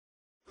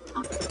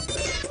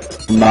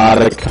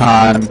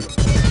NOTACON.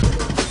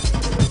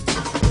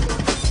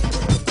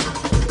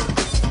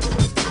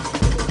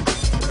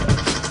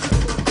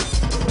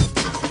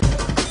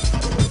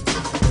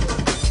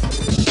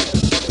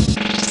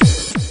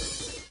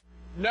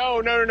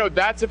 No.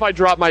 That's if I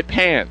drop my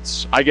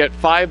pants. I get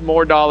 $5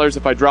 more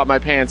if I drop my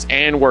pants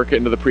and work it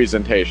into the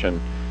presentation.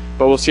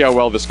 But we'll see how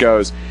well this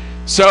goes.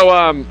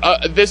 So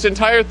this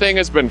entire thing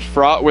has been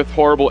fraught with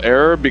horrible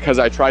error because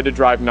I tried to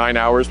drive 9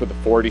 hours with a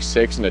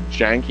 46 and a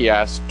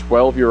janky-ass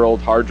 12-year-old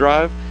hard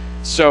drive.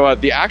 So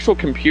the actual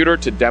computer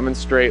to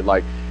demonstrate,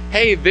 like,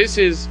 hey,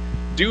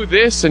 do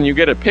this and you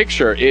get a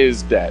picture,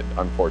 is dead,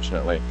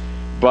 unfortunately.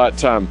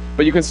 But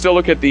you can still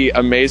look at the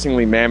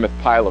amazingly mammoth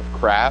pile of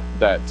crap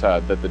that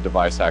the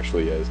device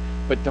actually is.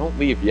 But don't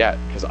leave yet,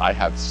 because I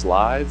have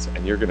slides,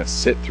 and you're going to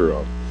sit through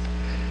them.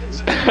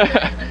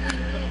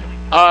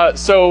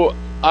 So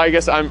I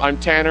guess I'm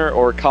Tanner,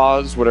 or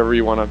Cause, whatever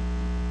you want to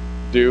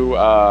do.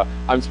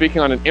 I'm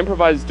speaking on an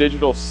improvised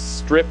digital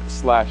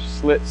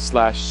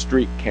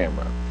strip/slit/streak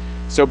camera.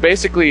 So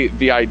basically,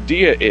 the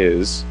idea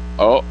is...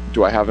 Oh,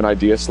 do I have an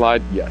idea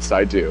slide? Yes,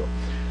 I do.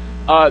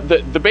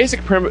 The basic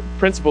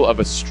principle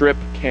of a strip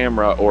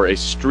camera or a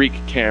streak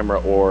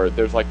camera, or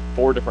there's like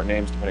 4 different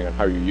names depending on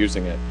how you're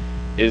using it,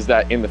 is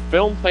that in the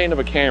film plane of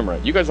a camera,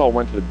 you guys all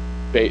went to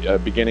the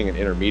beginning and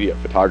intermediate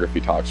photography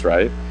talks,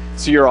 right?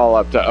 So you're all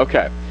up to,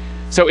 okay.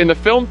 So in the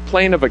film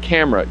plane of a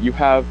camera, you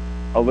have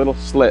a little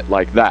slit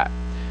like that.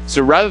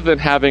 So rather than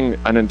having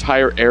an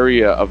entire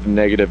area of the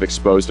negative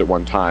exposed at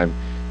one time,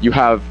 you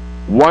have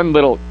one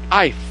little...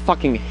 I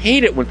fucking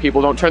hate it when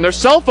people don't turn their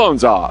cell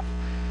phones off.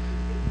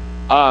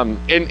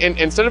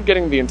 Instead of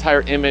getting the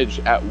entire image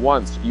at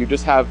once, you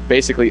just have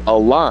basically a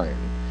line.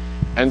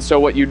 And so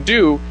what you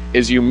do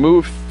is you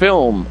move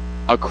film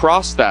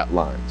across that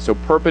line, so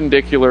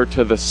perpendicular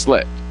to the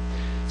slit.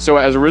 So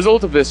as a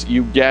result of this,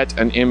 you get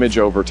an image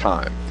over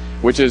time,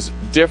 which is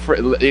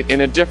different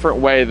in a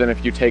different way than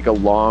if you take a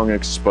long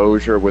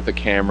exposure with a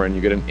camera and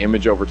you get an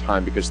image over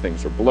time because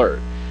things are blurred.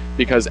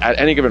 Because at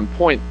any given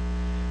point,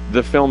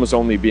 the film is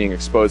only being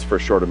exposed for a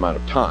short amount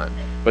of time,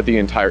 but the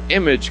entire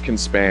image can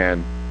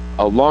span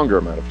a longer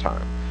amount of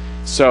time.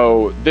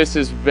 So this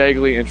is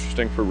vaguely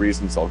interesting for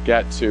reasons I'll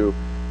get to.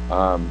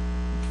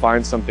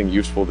 Find something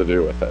useful to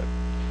do with it.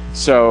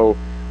 So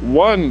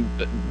one,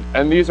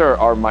 and these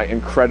are my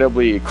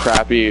incredibly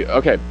crappy...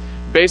 Okay,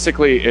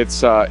 basically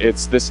it's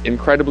this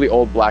incredibly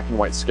old black and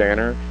white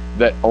scanner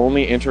that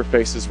only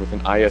interfaces with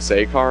an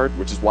ISA card,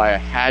 which is why I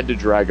had to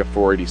drag a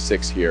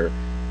 486 here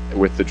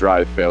with the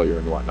drive failure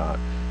and whatnot.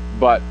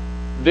 But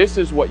this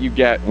is what you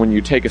get when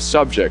you take a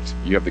subject.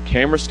 You have the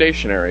camera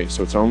stationary,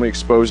 so it's only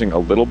exposing a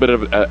little bit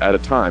of it at a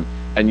time,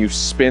 and you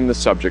spin the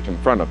subject in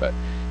front of it.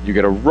 You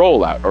get a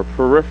rollout, or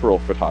peripheral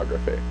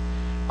photography.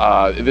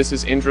 This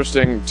is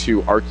interesting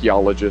to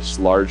archaeologists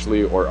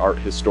largely, or art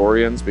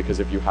historians, because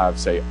if you have,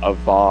 say, a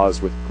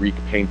vase with Greek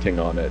painting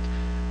on it,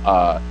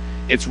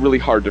 it's really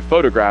hard to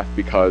photograph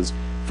because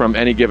from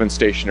any given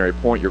stationary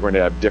point, you're going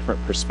to have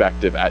different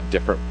perspective at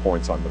different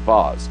points on the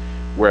vase.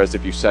 Whereas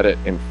if you set it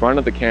in front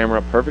of the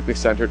camera, perfectly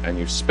centered, and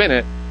you spin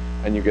it,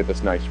 and you get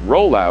this nice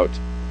rollout,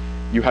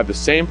 you have the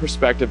same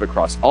perspective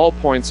across all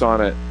points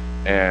on it,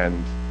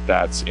 and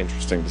that's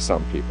interesting to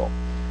some people.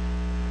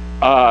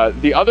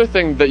 The other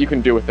thing that you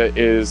can do with it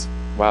is,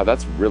 wow,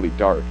 that's really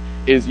dark,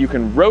 is you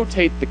can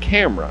rotate the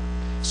camera.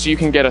 So you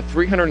can get a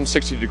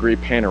 360-degree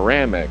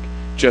panoramic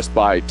just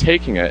by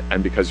taking it,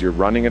 and because you're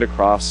running it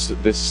across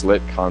this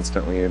slit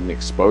constantly, and the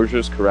exposure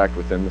is correct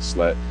within the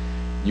slit,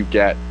 you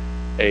get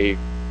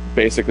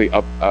basically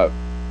a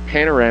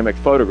panoramic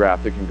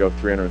photograph that can go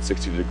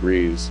 360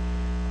 degrees.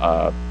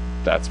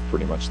 That's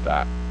pretty much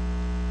that.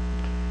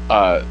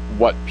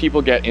 What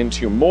people get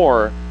into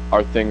more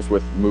are things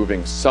with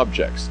moving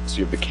subjects. So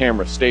you have the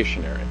camera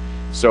stationary.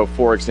 So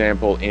for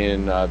example,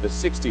 in the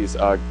 60s,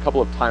 a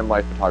couple of Time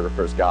Life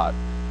photographers got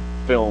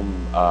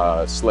film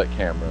slit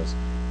cameras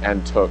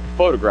and took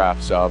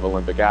photographs of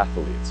Olympic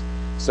athletes.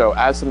 So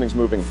as something's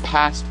moving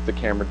past the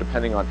camera,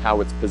 depending on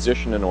how its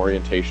position and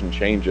orientation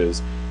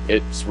changes,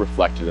 it's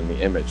reflected in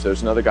the image.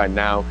 There's another guy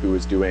now who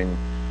is doing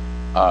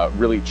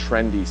really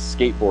trendy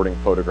skateboarding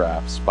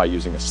photographs by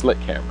using a slit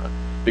camera.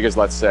 Because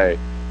let's say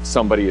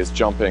somebody is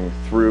jumping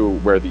through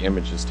where the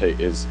image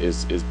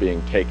is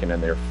being taken,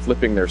 and they're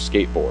flipping their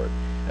skateboard.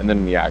 And then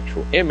in the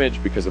actual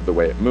image, because of the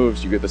way it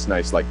moves, you get this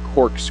nice like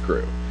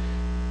corkscrew.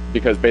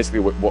 Because basically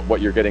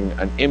what you're getting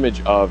an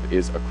image of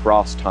is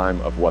across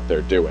time of what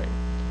they're doing.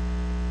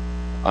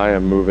 I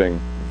am moving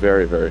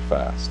very, very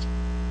fast.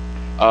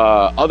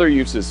 Other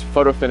uses,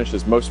 photo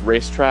finishes, most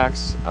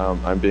racetracks.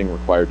 I'm being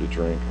required to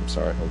drink. I'm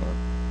sorry, hold on.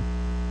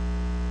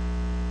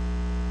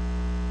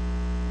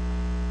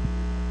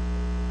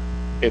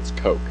 It's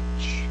Coke.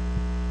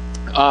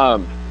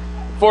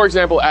 For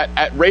example,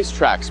 at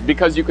racetracks,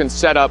 because you can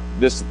set up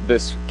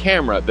this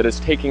camera that is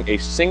taking a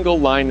single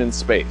line in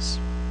space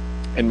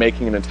and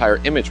making an entire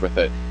image with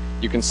it,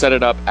 you can set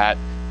it up at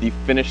the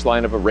finish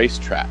line of a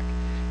racetrack,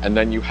 and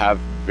then you have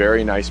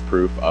very nice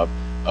proof of,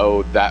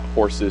 oh, that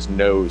horse's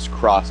nose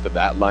crossed at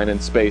that line in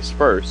space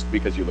first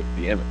because you looked at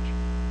the image.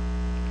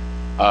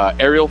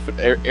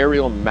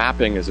 Aerial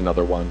mapping is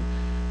another one.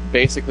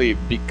 Basically,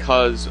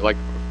 because like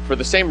for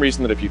the same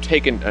reason that if you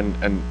take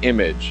an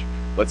image,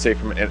 let's say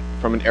from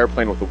an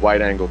airplane with a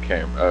wide-angle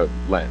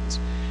lens,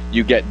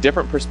 you get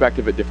different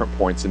perspective at different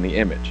points in the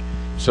image.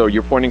 So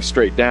you're pointing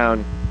straight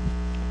down.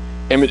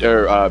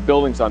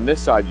 Buildings on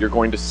this side, you're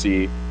going to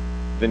see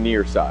the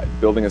near side.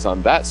 Building is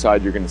on that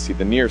side, you're going to see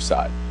the near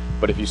side.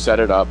 But if you set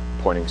it up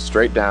pointing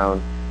straight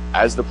down,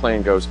 as the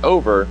plane goes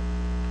over,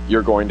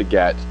 you're going to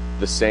get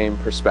the same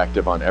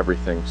perspective on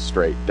everything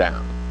straight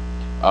down.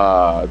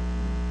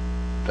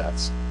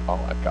 That's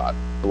all I've got.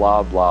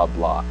 Blah, blah,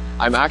 blah.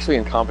 I'm actually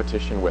in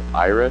competition with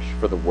Irish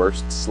for the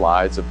worst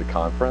slides of the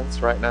conference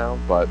right now,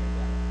 but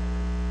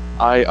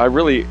I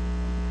really...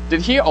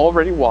 Did he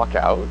already walk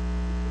out?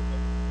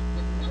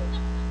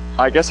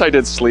 I guess I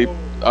did sleep.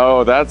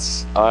 Oh,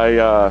 that's...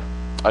 I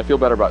feel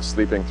better about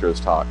sleeping through his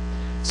talk.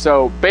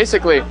 So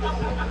basically,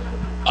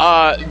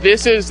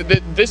 this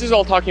is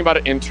all talking about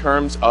it in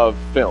terms of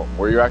film,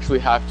 where you actually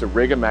have to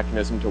rig a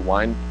mechanism to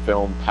wind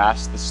film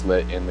past the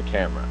slit in the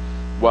camera.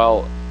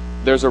 Well,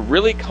 there's a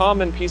really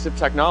common piece of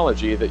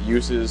technology that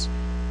uses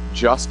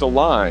just a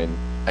line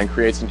and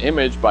creates an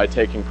image by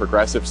taking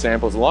progressive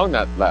samples along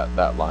that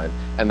line,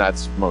 and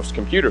that's most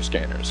computer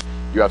scanners.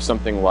 You have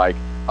something like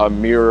a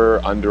mirror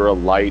under a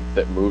light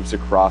that moves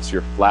across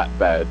your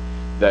flatbed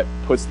that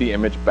puts the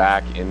image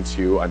back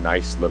into a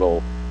nice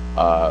little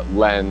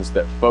lens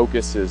that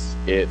focuses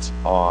it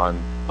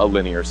on a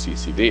linear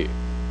CCD.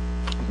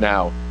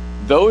 Now,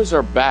 those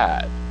are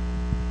bad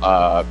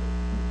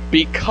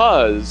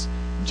because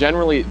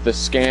generally the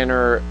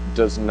scanner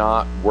does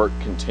not work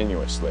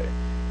continuously.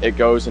 It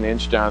goes an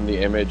inch down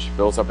the image,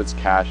 fills up its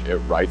cache, it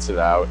writes it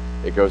out.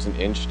 It goes an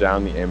inch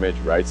down the image,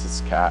 writes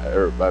its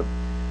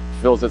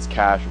fills its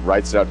cache,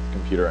 writes it out to the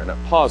computer, and it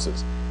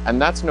pauses. And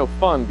that's no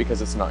fun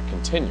because it's not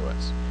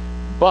continuous.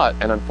 But,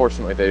 and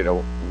unfortunately they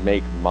don't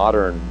make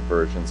modern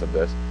versions of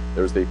this,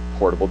 there's the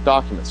portable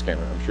document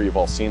scanner. I'm sure you've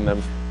all seen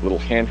them, little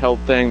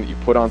handheld thing that you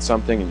put on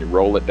something and you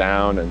roll it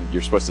down and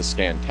you're supposed to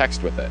scan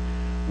text with it.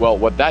 Well,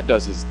 what that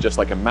does is, just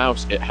like a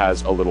mouse, it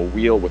has a little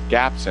wheel with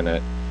gaps in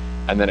it,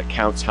 and then it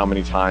counts how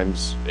many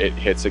times it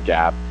hits a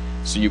gap,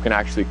 so you can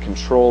actually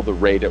control the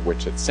rate at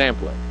which it's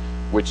sampling,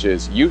 which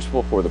is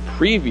useful for the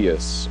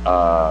previous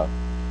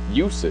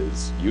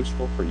uses,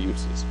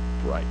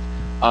 right.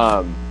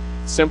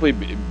 Simply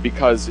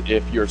because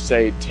if you're,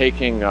 say,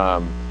 taking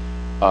a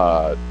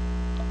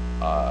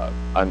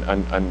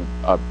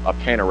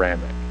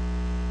panoramic,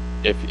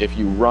 if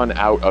you run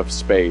out of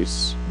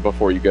space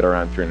before you get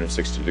around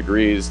 360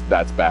 degrees,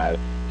 that's bad.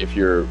 If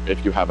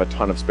you have a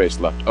ton of space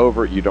left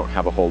over, you don't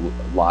have a whole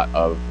lot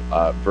of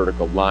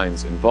vertical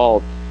lines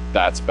involved,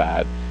 that's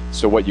bad.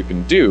 So what you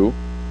can do,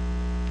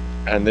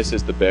 and this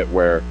is the bit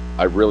where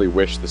I really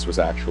wish this was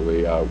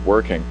actually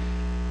working,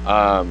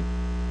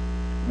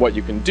 what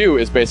you can do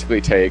is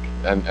basically take,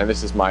 and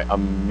this is my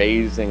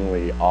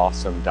amazingly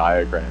awesome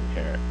diagram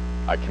here.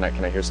 Can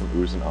I hear some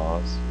oohs and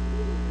ahs?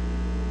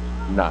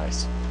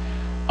 Nice.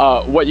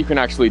 What you can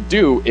actually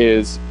do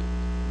is,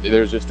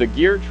 there's just a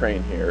gear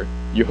train here.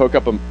 You hook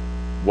up a,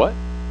 what?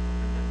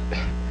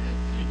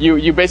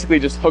 you basically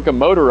just hook a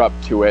motor up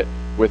to it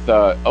with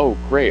oh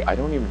great, I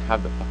don't even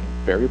have the fucking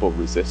variable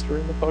resistor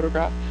in the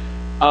photograph.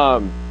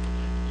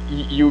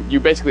 You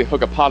basically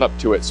hook a pot up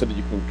to it so that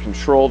you can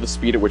control the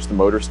speed at which the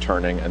motor's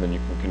turning, and then you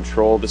can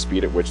control the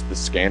speed at which the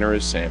scanner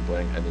is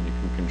sampling, and then you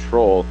can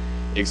control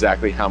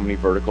exactly how many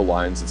vertical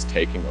lines it's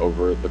taking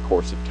over the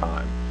course of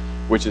time,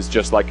 which is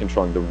just like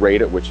controlling the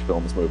rate at which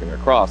film is moving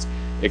across,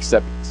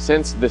 except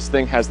since this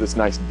thing has this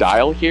nice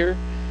dial here,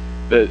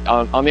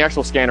 on the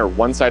actual scanner,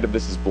 one side of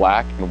this is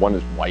black and one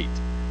is white.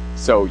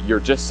 So you're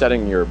just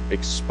setting your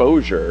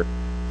exposure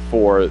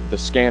for the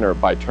scanner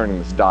by turning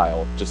this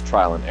dial, just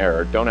trial and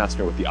error. Don't ask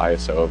me what the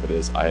ISO of it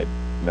is, I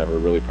never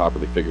really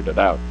properly figured it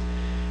out.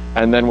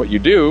 And then what you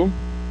do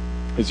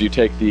is you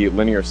take the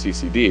linear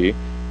CCD,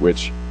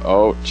 which,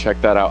 oh, check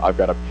that out, I've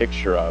got a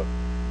picture of,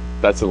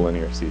 that's a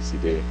linear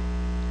CCD.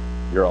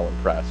 You're all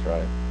impressed,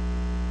 right?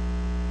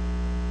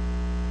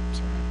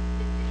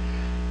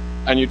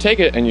 And you take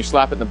it and you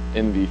slap it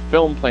in the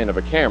film plane of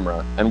a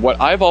camera, and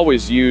what I've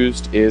always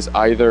used is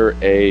either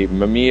a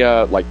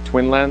Mamiya like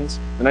twin lens.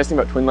 The nice thing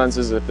about twin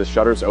lenses is if the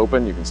shutter's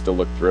open, you can still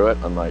look through it,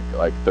 unlike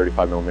like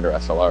 35mm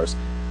SLRs.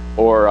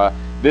 Or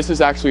this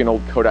is actually an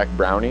old Kodak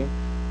Brownie,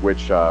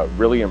 which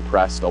really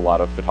impressed a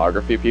lot of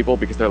photography people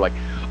because they're like,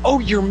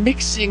 oh, you're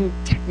mixing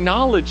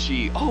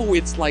technology. Oh,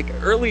 it's like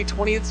early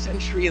 20th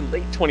century and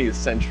late 20th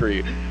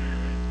century.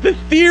 The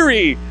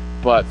theory!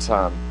 But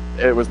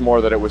it was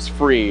more that it was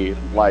free,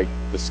 like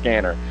the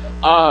scanner.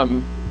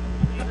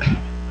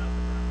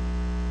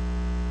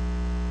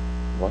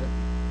 What?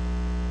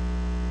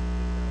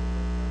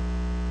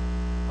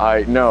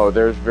 I know,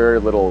 there's very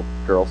little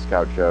Girl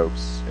Scout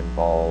jokes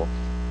involved.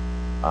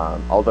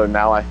 Although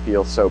now I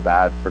feel so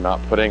bad for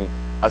not putting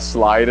a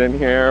slide in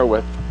here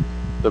with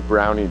the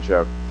brownie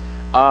joke.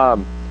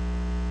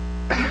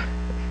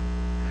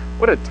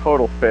 What a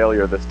total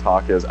failure this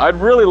talk is. I'd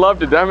really love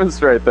to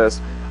demonstrate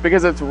this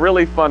because it's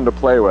really fun to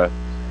play with.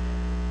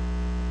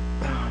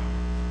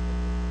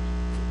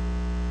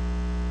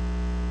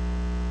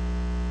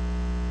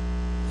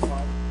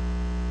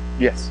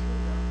 Yes.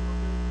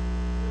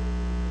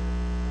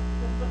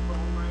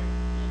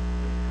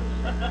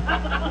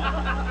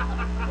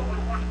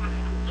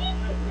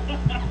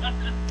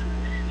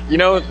 You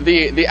know,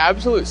 the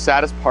absolute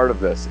saddest part of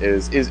this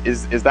is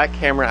that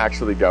camera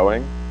actually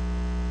going?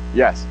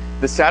 Yes.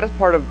 The saddest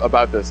part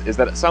about this is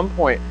that at some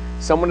point,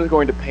 someone is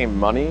going to pay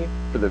money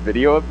for the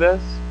video of this.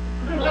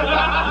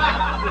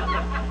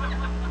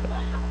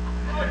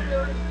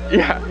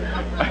 Yeah.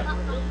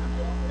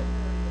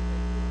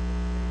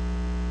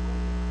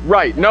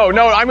 Right. No,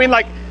 I mean,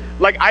 like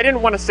I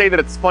didn't want to say that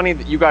it's funny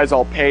that you guys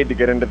all paid to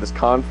get into this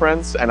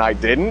conference and I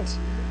didn't.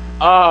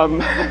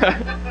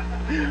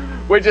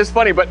 Which is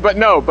funny, but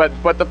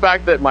the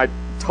fact that my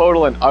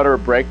total and utter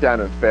breakdown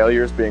and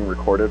failure is being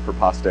recorded for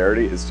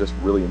posterity is just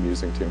really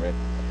amusing to me.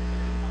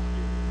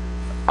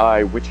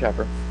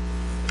 Whichever.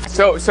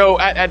 So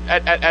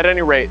at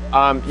any rate,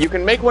 you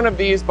can make one of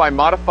these by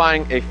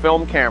modifying a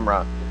film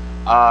camera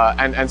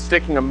and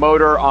sticking a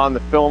motor on the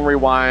film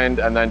rewind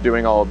and then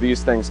doing all of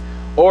these things.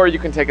 Or you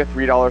can take a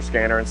 $3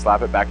 scanner and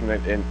slap it back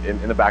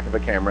in the back of a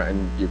camera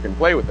and you can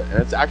play with it.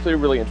 And it's actually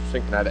really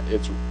interesting and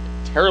it's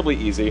terribly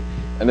easy.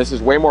 And this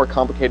is way more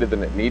complicated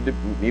than it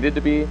needed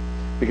to be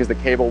because the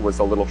cable was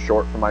a little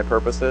short for my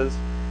purposes.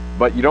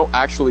 But you don't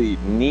actually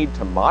need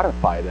to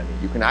modify it any.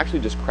 You can actually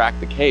just crack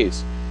the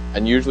case,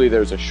 and usually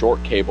there's a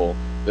short cable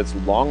that's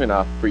long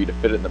enough for you to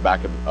fit it in the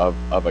back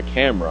of a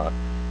camera,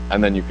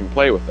 and then you can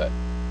play with it.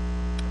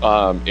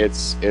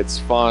 It's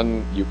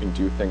fun. You can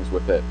do things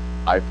with it.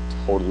 I've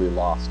totally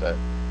lost it.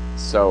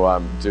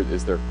 So,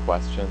 is there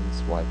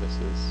questions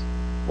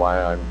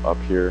why I'm up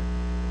here?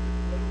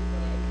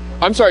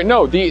 I'm sorry.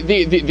 No,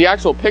 the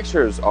actual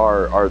pictures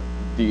are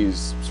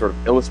these sort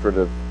of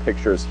illustrative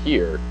pictures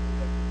here.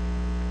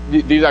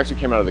 These actually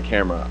came out of the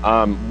camera.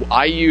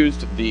 I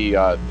used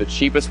the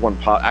cheapest one.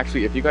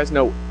 Actually, if you guys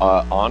know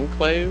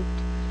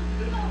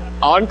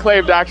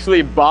Enclaved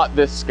actually bought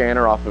this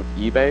scanner off of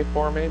eBay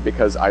for me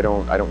because I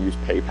don't use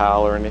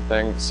PayPal or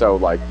anything. So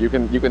like you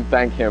can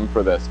thank him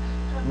for this.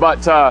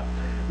 But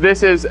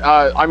this is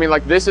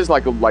this is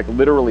like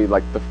literally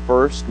like the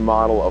first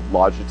model of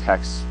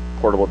Logitech's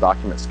portable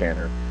document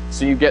scanner.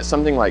 So you get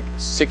something like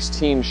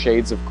 16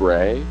 shades of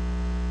gray.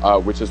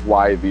 Which is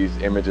why these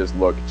images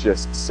look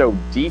just so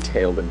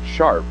detailed and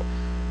sharp.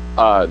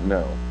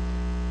 No,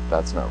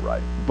 that's not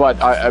right.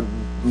 But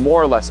more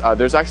or less,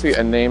 there's actually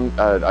a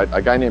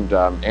guy named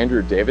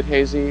Andrew David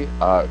Hazy,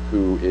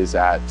 who is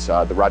at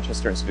the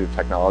Rochester Institute of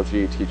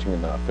Technology, teaching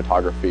in the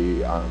photography,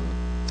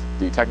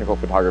 the technical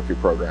photography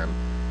program,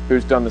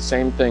 who's done the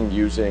same thing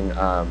using,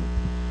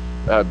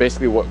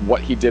 basically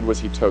what he did was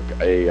he took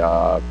a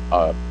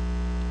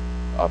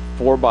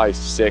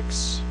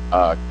 4x6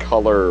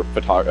 color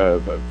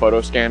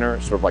photo scanner,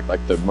 sort of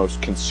like the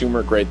most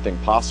consumer grade thing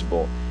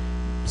possible,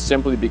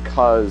 simply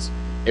because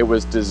it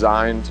was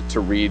designed to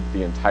read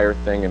the entire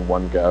thing in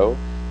one go.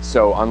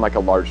 So unlike a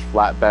large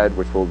flatbed,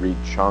 which will read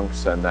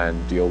chunks and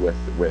then deal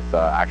with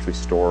actually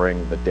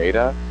storing the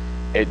data,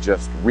 it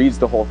just reads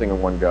the whole thing in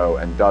one go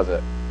and does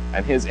it.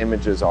 And his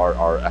images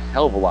are a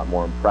hell of a lot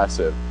more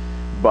impressive.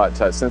 But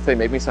since they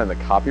made me sign the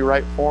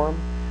copyright form,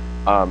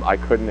 I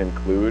couldn't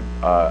include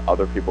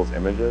other people's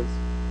images.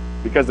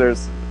 Because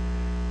there's,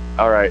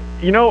 all right,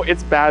 you know,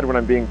 it's bad when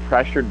I'm being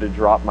pressured to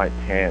drop my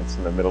pants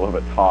in the middle of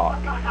a talk.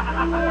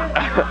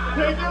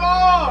 Take it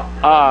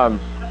off!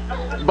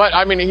 But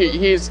I mean,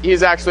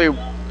 he's actually,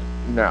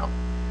 no.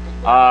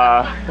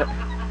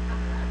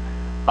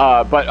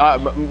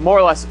 But more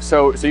or less,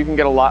 so you can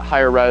get a lot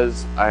higher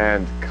res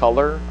and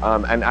color.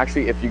 And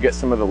actually, if you get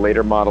some of the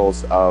later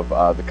models of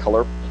the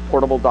color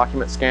portable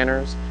document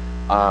scanners,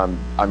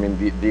 I mean,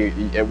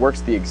 it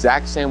works the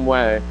exact same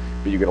way,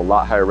 but you get a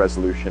lot higher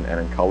resolution and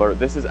in color.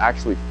 This is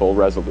actually full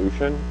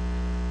resolution,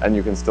 and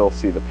you can still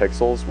see the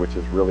pixels, which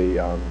is really,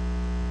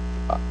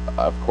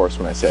 of course,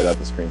 when I say that,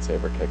 the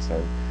screensaver kicks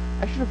in.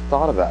 I should have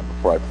thought of that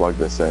before I plugged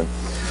this in.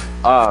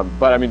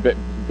 But I mean,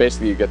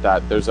 basically you get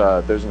that. There's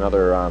a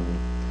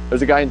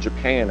guy in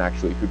Japan,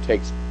 actually, who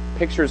takes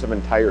pictures of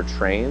entire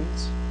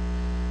trains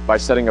by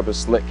setting up a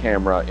slit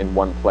camera in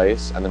one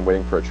place and then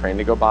waiting for a train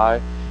to go by.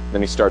 Then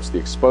he starts the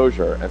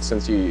exposure, and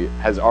since he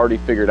has already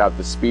figured out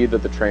the speed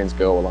that the trains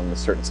go along a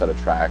certain set of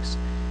tracks,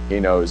 he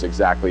knows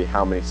exactly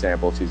how many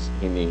samples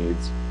he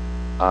needs,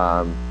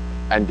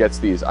 and gets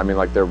these, I mean,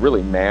 like, they're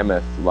really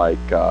mammoth, like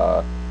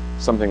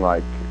something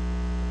like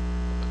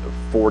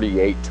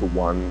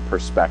 48:1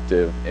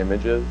 perspective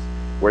images,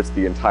 where it's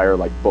the entire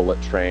like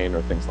bullet train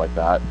or things like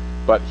that.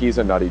 But he's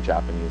a nutty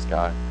Japanese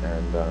guy,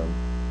 and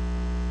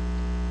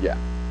yeah.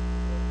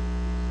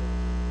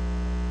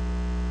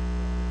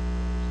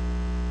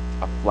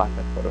 A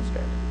flatbed photo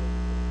scanner.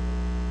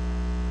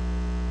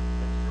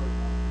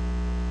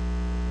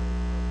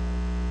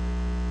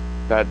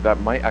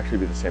 That might actually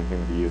be the same thing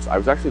that we use. I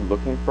was actually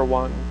looking for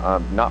one,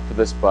 not for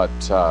this, but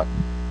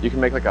you can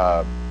make like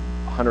a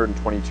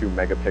 122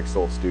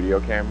 megapixel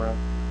studio camera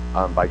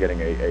by getting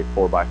a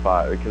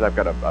 4x5, because I've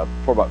got a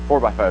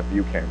 4x5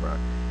 view camera,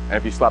 and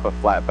if you slap a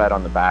flatbed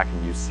on the back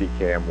and use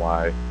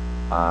CKMY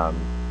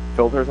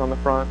filters on the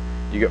front,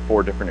 you get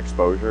 4 different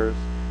exposures.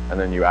 and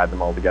then you add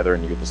them all together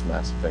and you get this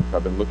massive thing. So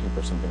I've been looking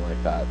for something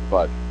like that,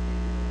 but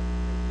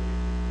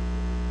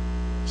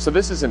so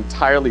this is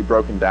entirely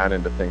broken down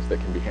into things that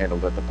can be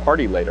handled at the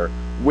party later,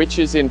 which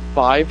is in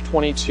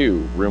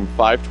 522. Room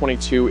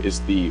 522 is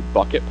the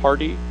bucket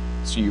party,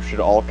 so you should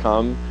all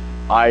come.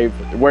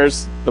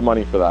 Where's the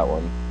money for that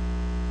one?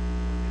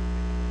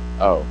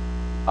 Oh,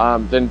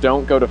 then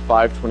don't go to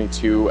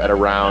 522 at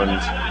around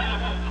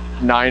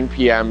 9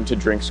 p.m. to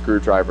drink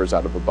screwdrivers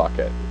out of a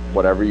bucket.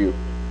 Whatever you...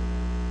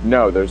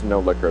 No, there's no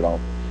liquor at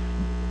all.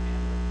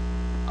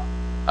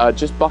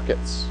 Just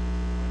buckets.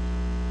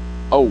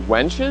 Oh,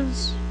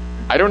 wenches?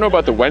 I don't know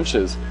about the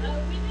wenches.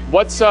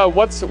 What's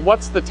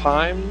the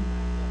time?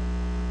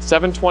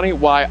 7:20?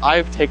 Why,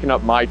 I've taken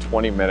up my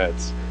 20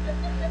 minutes.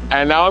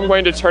 And now I'm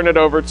going to turn it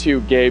over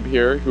to Gabe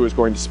here, who is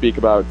going to speak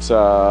about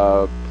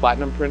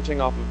platinum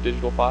printing off of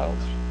digital files.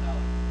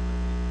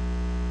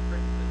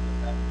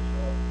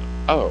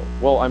 Oh,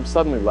 well, I'm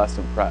suddenly less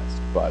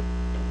impressed, but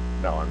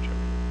no, I'm joking.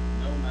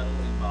 No metal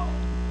involved.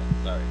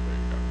 Sorry, there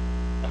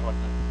you go.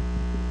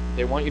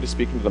 They want you to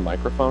speak into the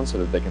microphone so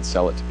that they can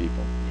sell it to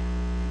people.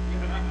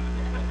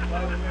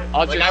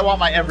 I want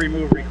my every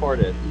move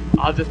recorded.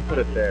 I'll just put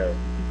it there.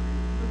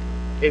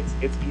 It's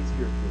easier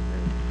to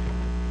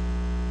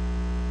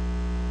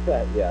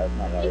Yeah, it's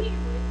not hard.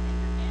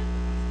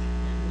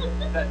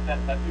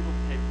 that people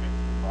pay $50 if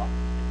you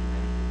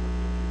manage to work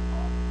with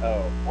it.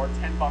 Oh. Or $10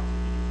 if you just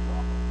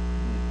drop them.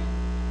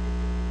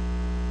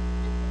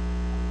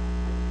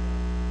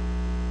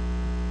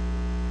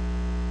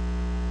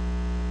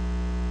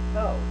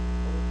 No.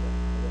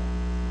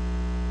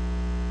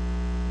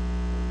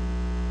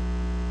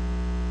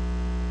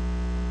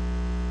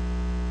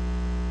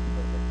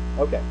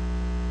 Okay.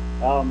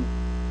 I'm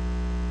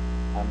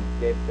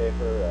Gabe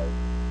Schaefer.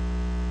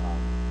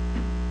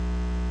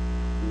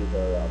 These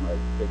are my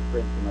big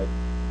prints you might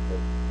see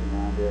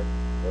around here.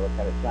 They look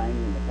kind of shiny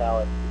and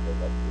metallic because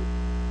that's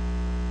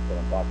what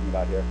I'm talking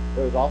about here.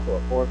 There was also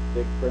a fourth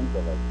big print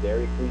of a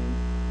Dairy Queen,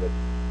 which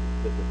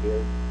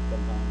disappeared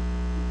sometime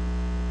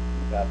in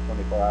the past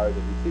 24 hours.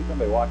 If you see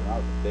somebody walking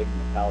around with a big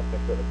metallic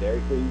picture of a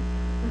Dairy Queen,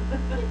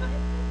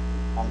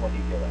 I'm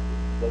looking here.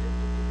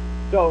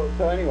 So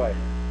anyway,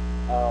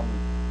 a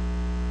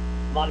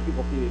lot of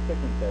people see these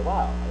pictures and say,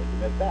 "Wow, how did you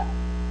make that?"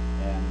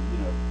 And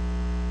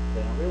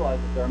they don't realize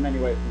that there are many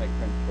ways to make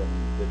prints from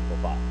digital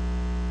files.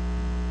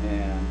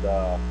 And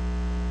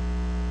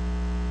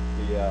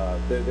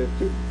there's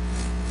two.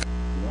 I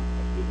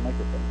use the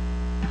microphone.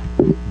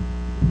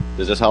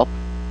 Does this help?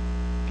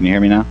 Can you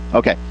hear me now?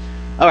 Okay.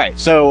 All right.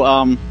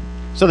 So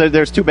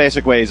there's two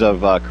basic ways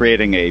of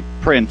creating a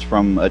print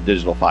from a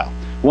digital file.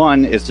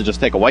 One is to just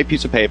take a white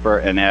piece of paper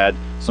and add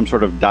some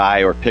sort of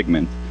dye or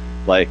pigment,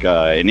 like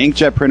an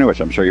inkjet printer, which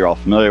I'm sure you're all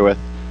familiar with.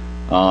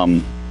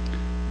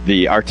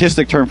 The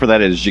artistic term for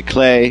that is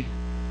giclée,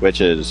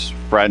 which is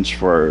French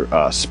for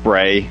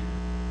spray.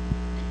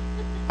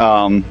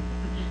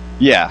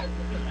 Yeah.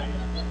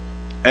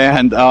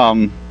 And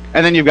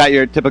then you've got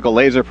your typical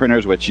laser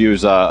printers, which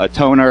use a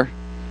toner,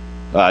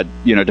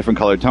 different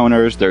colored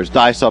toners. There's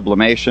dye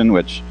sublimation,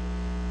 which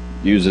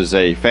uses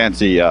a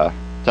fancy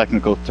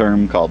technical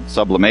term called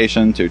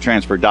sublimation to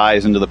transfer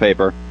dyes into the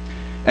paper.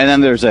 And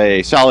then there's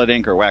a solid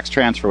ink or wax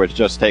transfer, which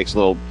just takes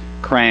little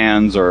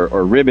crayons or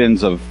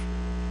ribbons of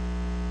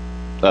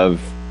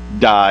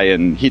dye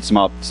and heats them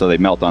up so they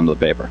melt onto the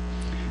paper.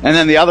 And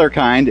then the other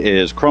kind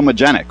is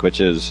chromogenic, which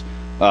is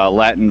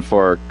Latin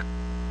for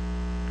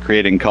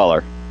creating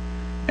color.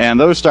 And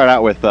those start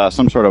out with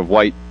some sort of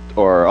white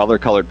or other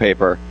colored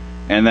paper,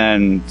 and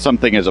then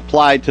something is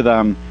applied to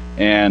them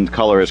and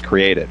color is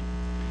created.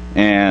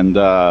 And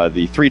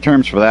the three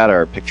terms for that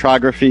are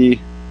pictrography,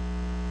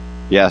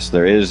 yes,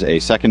 there is a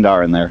second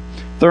R in there,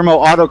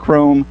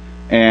 thermoautochrome,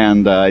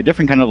 and a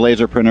different kind of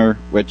laser printer,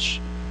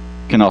 which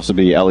can also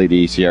be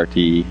LED,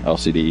 CRT,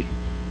 LCD,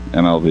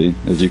 MLV,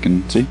 as you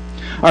can see.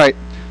 All right,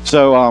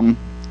 so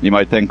you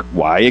might think,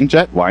 why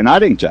inkjet? Why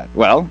not inkjet?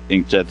 Well,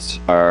 inkjets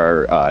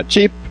are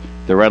cheap,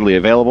 they're readily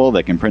available,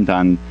 they can print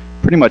on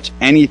pretty much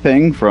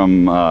anything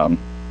from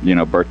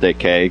birthday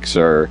cakes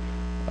or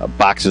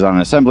boxes on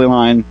an assembly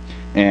line,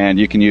 and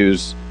you can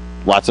use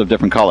lots of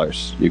different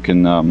colors. You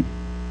can have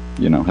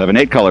an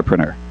 8-color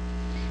printer.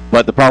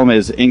 But the problem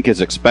is ink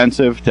is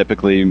expensive,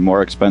 typically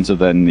more expensive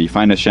than the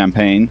finest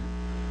champagne.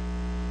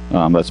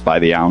 That's by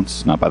the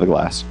ounce, not by the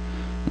glass.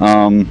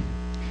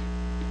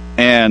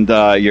 And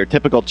your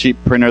typical cheap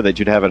printer that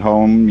you'd have at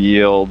home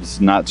yields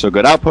not so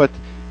good output,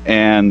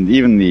 and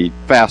even the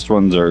fast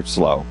ones are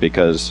slow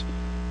because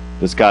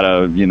it's got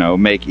to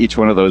make each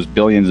one of those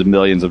billions and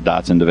millions of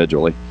dots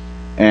individually.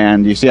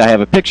 And you see I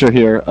have a picture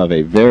here of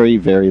a very,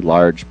 very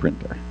large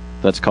printer.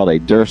 That's called a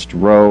Durst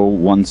Row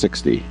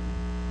 160.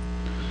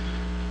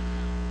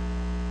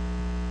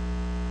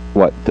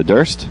 What, the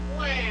Durst?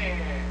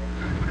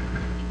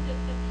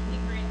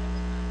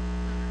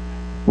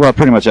 Well,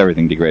 pretty much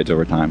everything degrades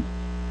over time.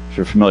 If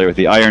you're familiar with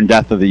the iron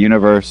death of the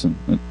universe.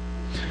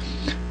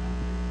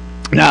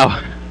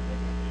 Now,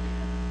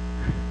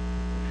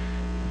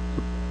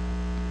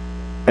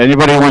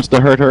 anybody who wants to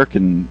hurt her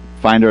can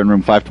find her in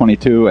room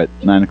 522 at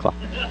 9 o'clock.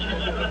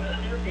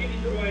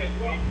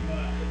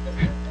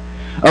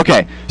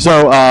 Okay,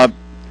 so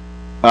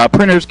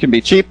printers can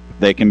be cheap.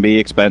 They can be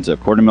expensive.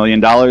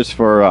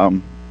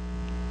 $250,000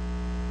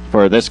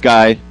 for this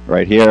guy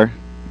right here.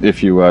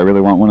 If you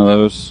really want one of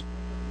those,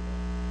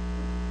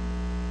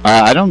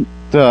 I don't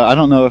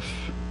know if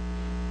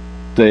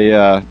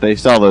they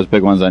sell those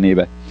big ones on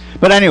eBay.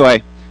 But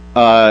anyway,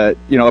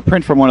 you know, a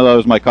print from one of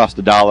those might cost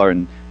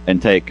 $1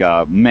 and take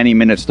many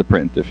minutes to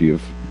print. If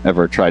you've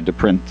ever tried to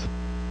print,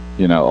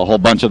 you know, a whole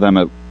bunch of them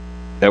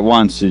at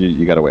once,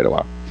 you got to wait a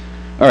while.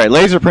 All right,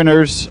 laser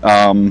printers,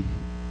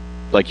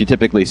 like you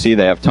typically see,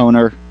 they have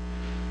toner.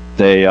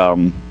 They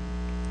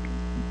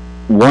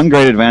one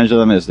great advantage of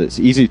them is that it's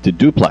easy to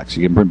duplex.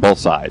 You can print both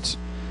sides.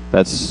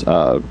 That's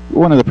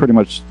one of the pretty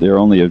much their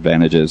only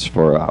advantages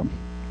for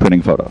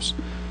printing photos,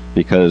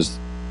 because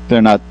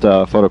they're not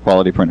photo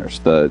quality printers.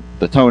 The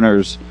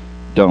toners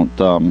don't,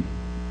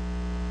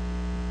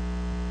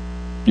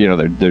 you know,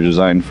 they're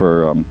designed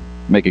for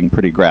making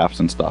pretty graphs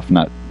and stuff,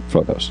 not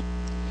photos.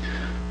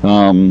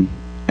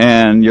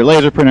 And your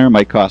laser printer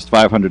might cost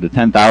 $500,000 to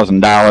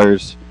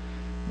 $10,000.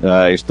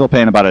 You're still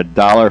paying about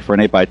 $1 for an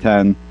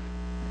 8x10,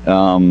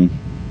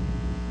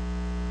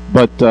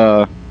 but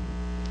they're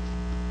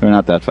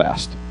not that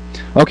fast.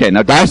 Okay,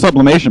 now dye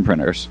sublimation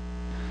printers.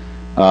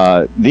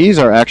 These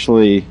are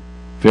actually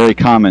very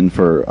common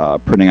for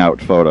printing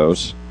out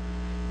photos.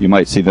 You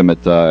might see them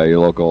at your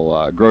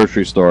local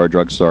grocery store or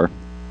drugstore.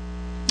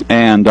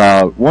 And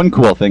one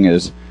cool thing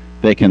is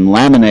they can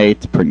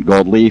laminate, print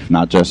gold leaf,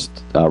 not just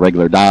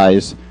regular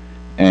dyes.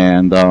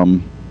 And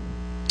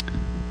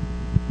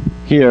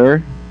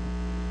here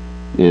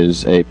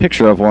is a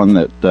picture of one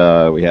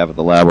that we have at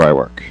the lab where I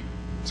work.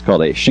 It's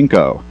called a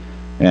Shinko.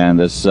 And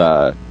this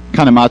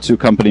Kanematsu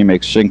company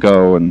makes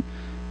Shinko, and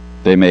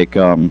they make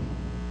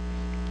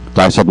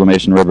dye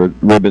sublimation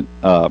ribbon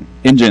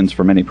engines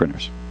for many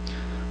printers.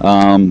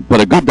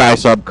 But a good dye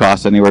sub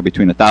costs anywhere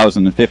between $1,000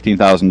 and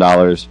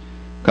 $15,000.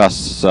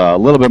 Costs a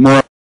little bit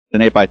more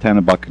than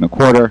 8x10,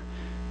 $1.25.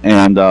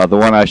 And the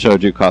one I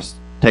showed you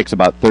takes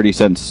about 30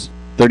 seconds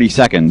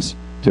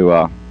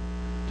to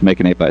make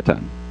an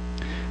 8x10.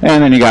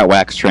 And then you got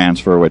wax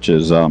transfer, which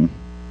is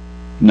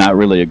not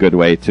really a good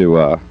way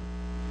to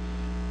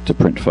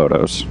print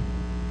photos.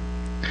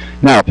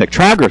 Now,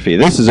 pictrography.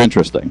 This is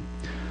interesting.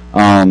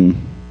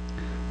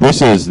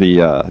 This is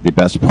the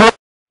best form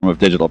of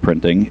digital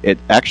printing. It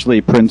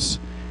actually prints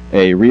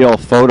a real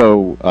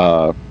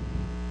photo.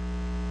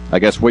 I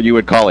guess what you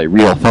would call a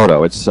real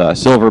photo. It's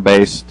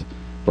silver-based,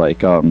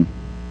 like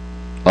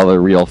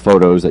other real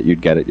photos that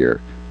you'd get at your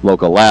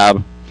local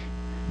lab.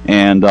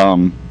 And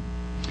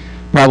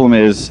problem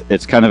is,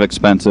 it's kind of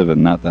expensive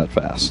and not that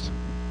fast.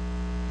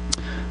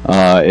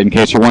 In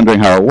case you're wondering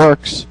how it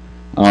works,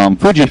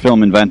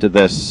 Fujifilm invented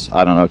this,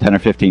 I don't know, 10 or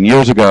 15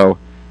 years ago,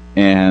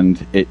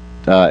 and it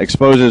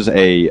exposes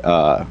a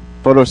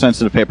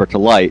photosensitive paper to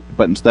light,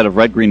 but instead of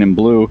red, green, and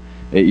blue,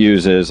 it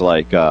uses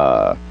like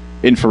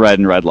infrared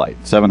and red light,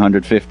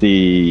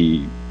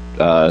 750,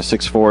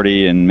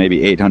 640, and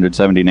maybe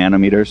 870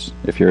 nanometers,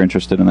 if you're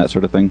interested in that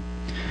sort of thing.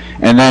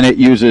 And then it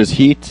uses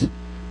heat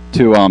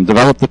to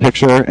develop the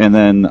picture, and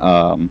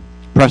then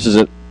presses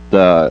it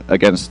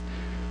against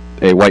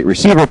a white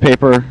receiver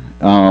paper,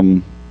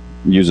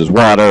 uses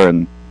water,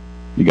 and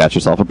you got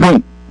yourself a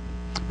print.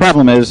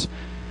 Problem is,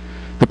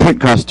 the print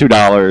cost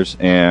 $2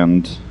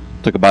 and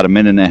took about 1.5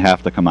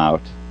 minutes to come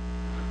out.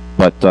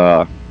 But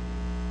at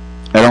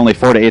only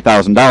 $4,000 to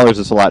 $8,000,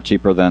 it's a lot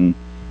cheaper than,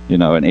 you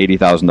know, an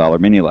 $80,000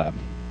 mini lab.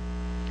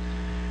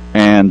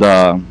 And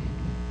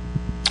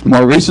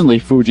more recently,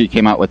 Fuji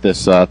came out with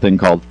this thing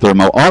called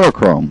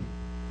thermo-autochrome,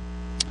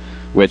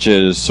 which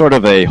is sort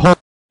of a whole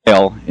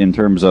scale in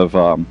terms of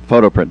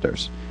photo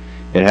printers.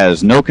 It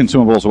has no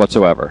consumables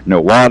whatsoever. No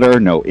water,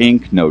 no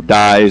ink, no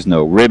dyes,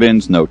 no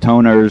ribbons, no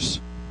toners.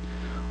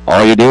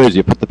 All you do is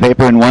you put the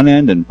paper in one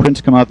end and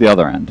prints come out the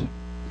other end.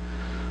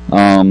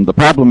 The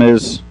problem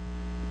is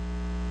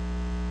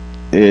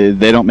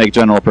they don't make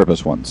general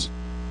purpose ones.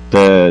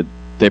 They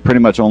pretty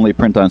much only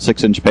print on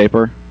 6-inch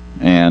paper,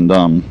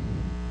 and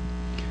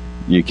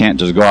you can't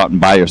just go out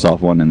and buy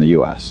yourself one in the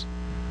US.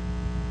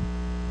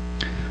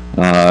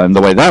 And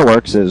the way that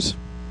works is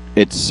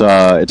it's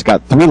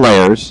got 3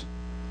 layers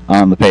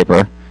on the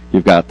paper.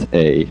 You've got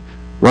a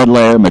red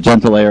layer,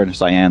 magenta layer, and a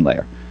cyan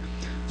layer.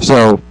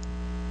 So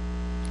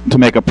to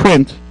make a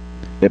print,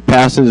 it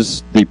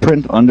passes the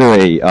print under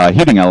a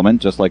heating element,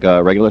 just like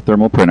a regular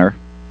thermal printer,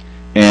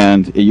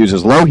 and it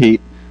uses low heat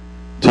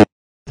to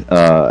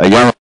a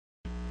yellow,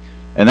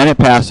 and then it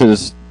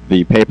passes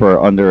the paper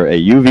under a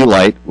UV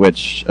light,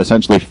 which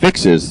essentially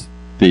fixes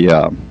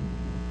the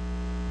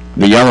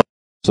yellow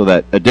so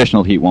that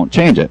additional heat won't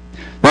change it.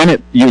 Then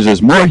it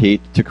uses more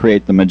heat to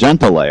create the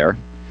magenta layer,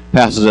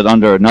 passes it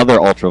under another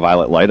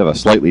ultraviolet light of a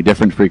slightly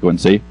different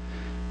frequency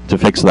to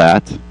fix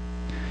that,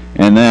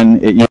 and then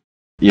it uses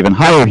even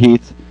higher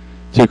heat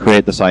to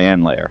create the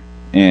cyan layer.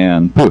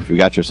 And poof, you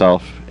got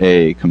yourself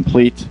a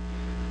complete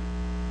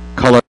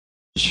color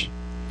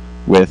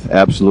with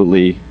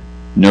absolutely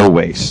no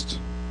waste.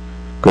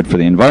 good for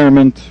the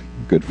environment,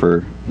 good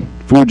for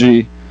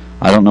Fuji.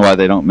 I don't know why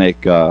they don't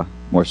make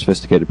more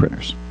sophisticated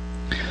printers.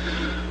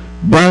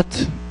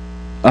 But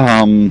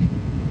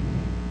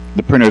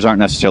the printers aren't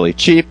necessarily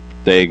cheap.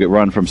 They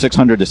run from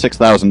 $600 to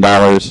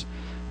 $6,000.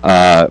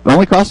 It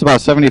only costs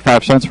about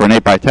 75 cents for an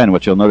 8x10,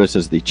 which you'll notice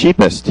is the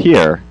cheapest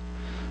here.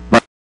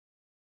 But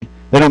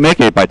they don't make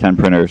 8x10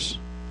 printers,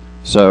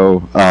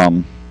 so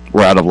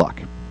we're out of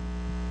luck.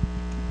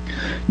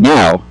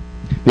 Now,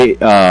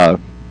 the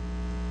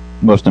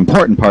most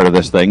important part of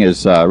this thing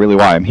is really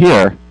why I'm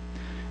here,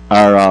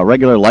 are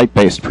regular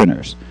light-based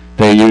printers.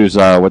 They use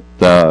what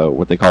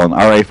they call an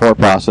RA4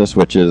 process,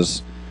 which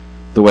is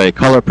the way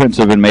color prints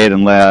have been made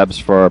in labs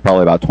for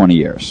probably about 20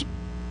 years.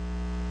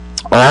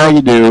 All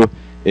you do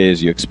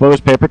is you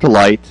expose paper to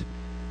light,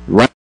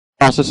 run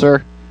the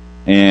processor,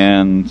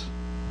 and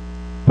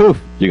poof,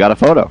 you got a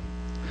photo.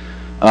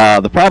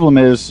 The problem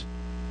is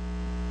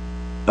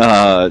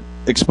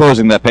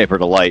exposing that paper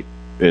to light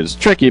is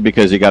tricky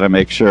because you got to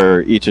make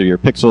sure each of your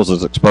pixels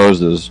is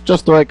exposed as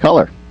just the right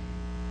color.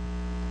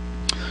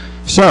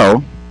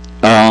 So,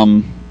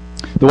 the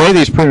way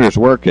these printers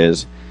work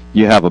is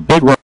you have a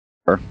big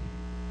roller,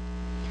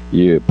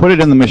 you put it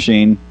in the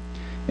machine,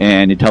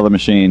 and you tell the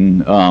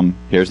machine,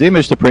 here's the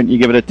image to print. You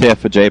give it a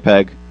TIFF, a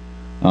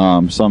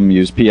JPEG. Some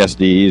use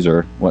PSDs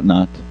or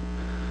whatnot.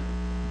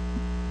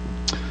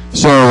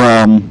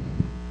 So,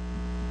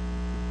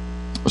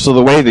 so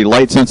the way the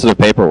light-sensitive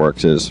paper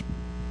works is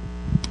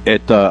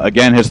it,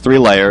 again, has 3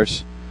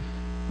 layers.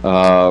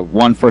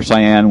 One for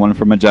cyan, one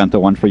for magenta,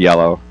 one for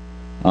yellow,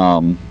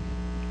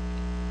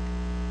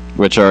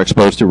 which are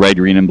exposed to red,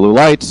 green, and blue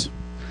lights.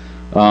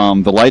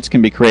 The lights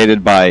can be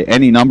created by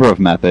any number of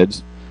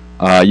methods.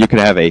 You could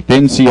have a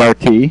thin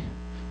CRT,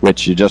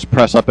 which you just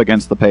press up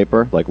against the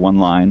paper, like one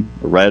line,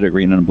 a red, a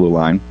green, and a blue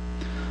line.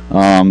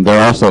 There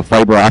are also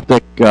fiber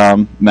optic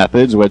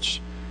methods, which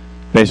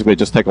basically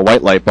just take a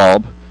white light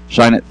bulb,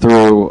 shine it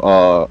through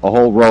a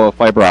whole row of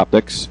fiber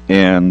optics,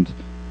 and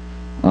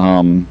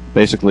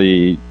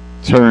basically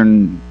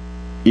turn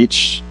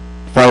each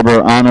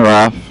fiber on or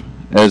off,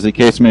 as the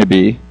case may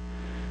be,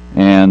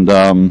 and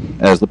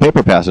as the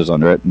paper passes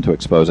under it, and to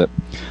expose it.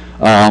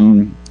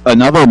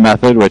 Another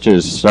method, which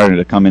is starting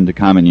to come into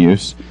common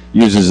use,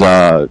 uses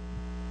a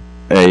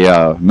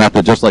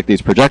method just like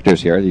these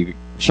projectors here. You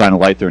shine a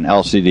light through an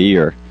LCD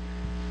or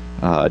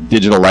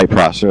digital light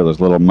processor, those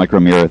little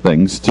micromirror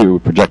things, to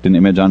project an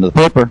image onto the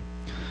paper.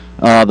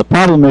 The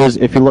problem is,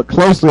 if you look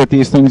closely at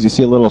these things, you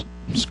see a little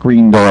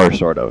screen door,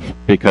 sort of,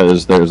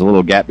 because there's a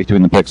little gap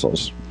between the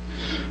pixels.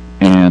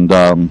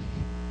 And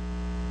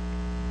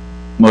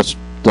most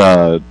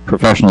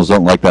professionals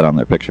don't like that on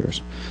their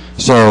pictures.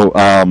 So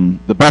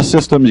the best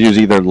systems use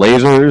either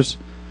lasers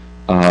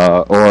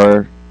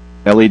or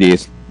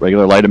LEDs,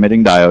 regular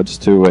light-emitting diodes,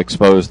 to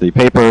expose the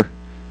paper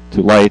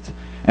to light.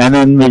 And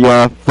then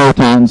the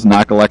photons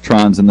knock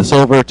electrons in the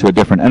silver to a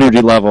different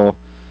energy level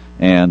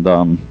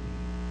and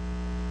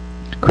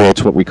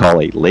creates what we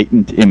call a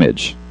latent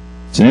image.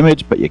 It's an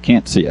image, but you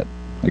can't see it.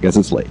 I guess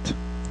it's late.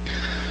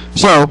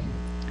 So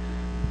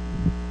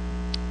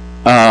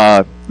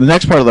the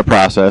next part of the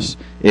process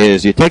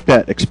is you take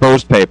that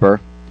exposed paper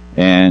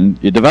and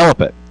you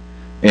develop it.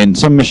 In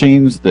some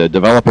machines, the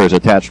developer is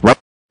attached right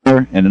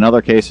there, and in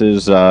other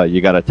cases, you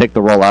got to take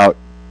the roll out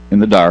in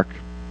the dark,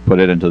 put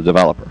it into the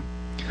developer.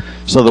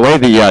 So the way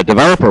the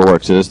developer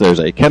works is there's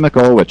a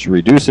chemical which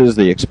reduces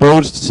the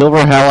exposed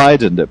silver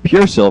halides into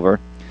pure silver,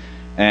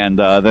 and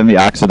then the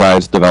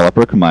oxidized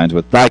developer combines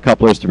with dye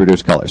couplers to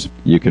produce colors.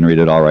 You can read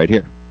it all right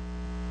here.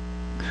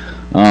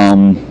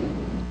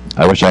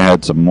 I wish I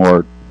had some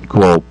more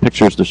cool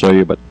pictures to show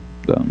you, but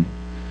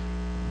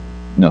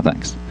no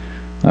thanks.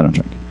 I don't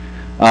drink.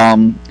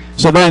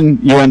 So then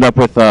you end up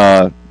with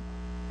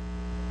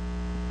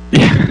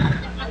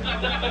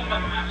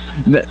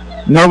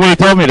nobody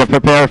told me to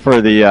prepare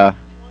for the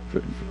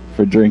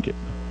for drinking.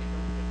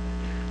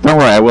 Don't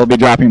worry, I will be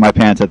dropping my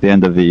pants at the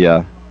end of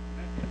the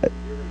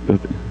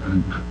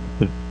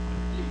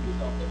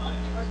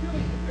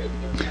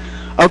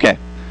okay.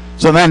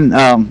 So then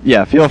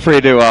yeah, feel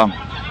free to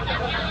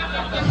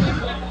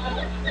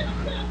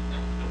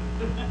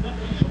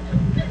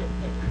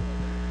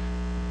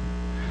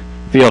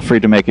feel free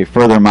to make a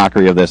further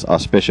mockery of this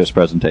auspicious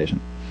presentation.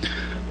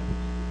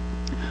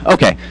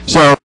 Okay,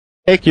 so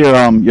take your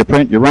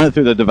print, you run it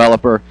through the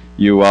developer,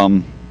 you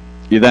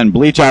then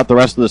bleach out the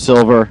rest of the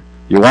silver,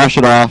 you wash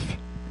it off,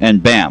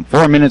 and bam!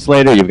 4 minutes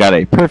later, you've got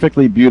a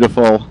perfectly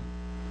beautiful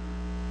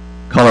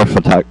color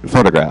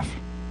photograph.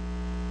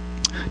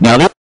 Now,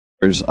 these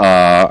colors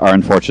are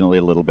unfortunately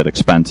a little bit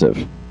expensive.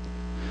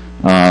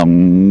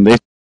 They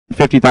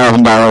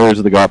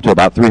 $50,000. They go up to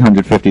about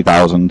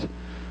 $350,000.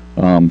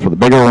 For the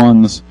bigger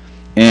ones,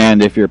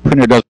 and if your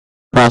printer doesn't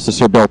have a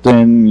processor built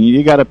in,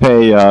 you got to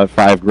pay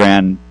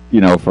 $5,000, you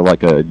know, for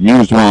like a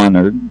used one,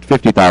 or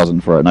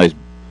 $50,000 for a nice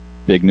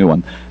big new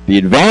one. The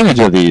advantage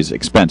of these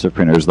expensive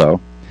printers, though,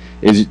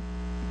 is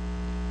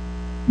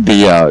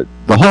the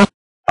whole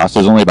cost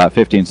is only about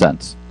 15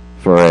 cents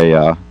for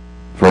an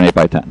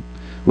 8x10.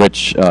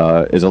 which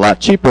is a lot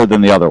cheaper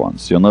than the other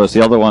ones. You'll notice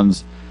the other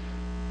ones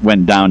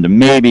went down to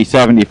maybe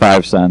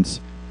 75 cents.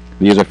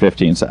 These are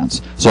 15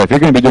 cents. So if you're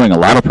going to be doing a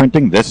lot of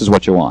printing, this is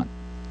what you want.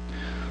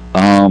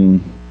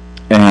 And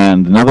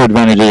another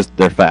advantage is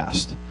they're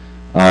fast.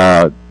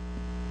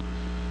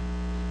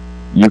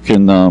 You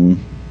can,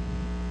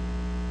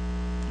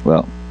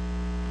 well,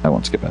 I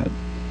won't skip ahead.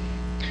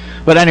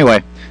 But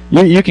anyway,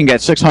 you can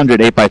get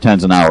 600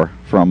 8x10s an hour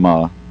from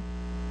the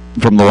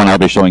one I'll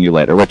be showing you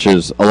later, which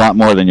is a lot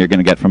more than you're going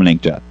to get from an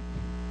inkjet.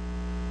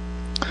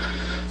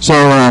 So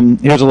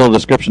here's a little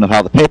description of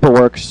how the paper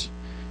works.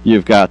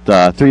 You've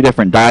got 3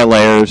 different dye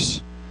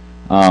layers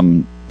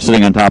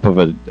sitting on top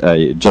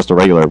of just a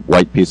regular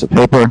white piece of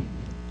paper,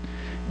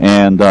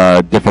 and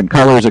different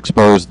colors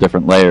exposed,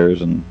 different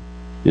layers, and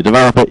you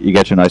develop it, you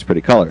get your nice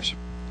pretty colors.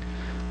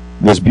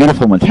 This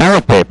beautiful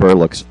metallic paper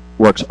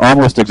works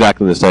almost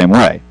exactly the same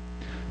way,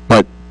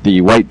 but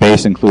the white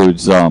base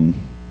includes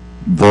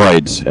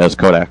voids, as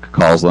Kodak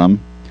calls them,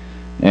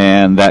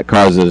 and that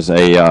causes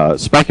a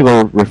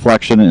specular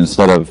reflection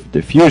instead of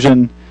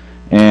diffusion,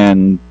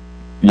 and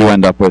you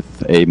end up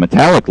with a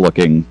metallic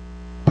looking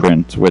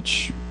print,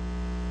 which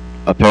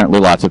apparently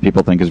lots of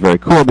people think is very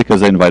cool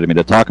because they invited me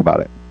to talk about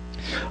it.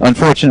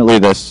 Unfortunately,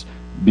 this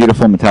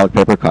beautiful metallic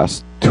paper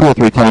costs 2 or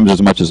 3 times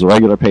as much as the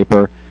regular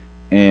paper,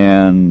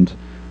 and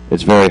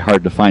it's very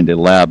hard to find a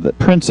lab that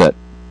prints it.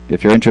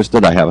 If you're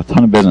interested, I have a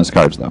ton of business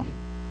cards though.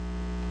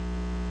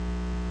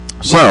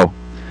 So,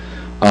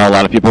 a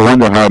lot of people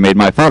wonder how I made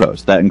my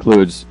photos. That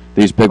includes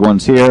these big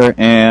ones here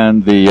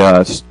and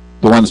the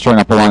ones showing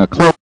up along a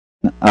cloak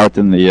out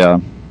in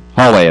the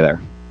hallway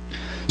there.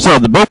 So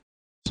the big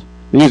ones,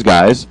 these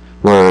guys,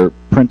 were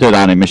printed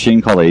on a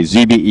machine called a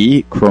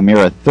ZBE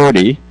Chromera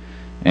 30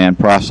 and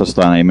processed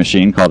on a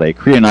machine called a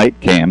Creonite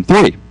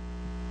KM3.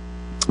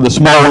 The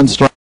small ones,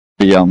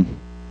 the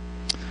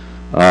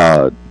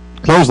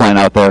clothesline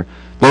out there,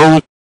 those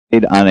were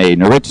made on a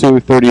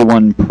Noritsu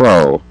 31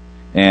 Pro,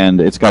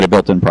 and it's got a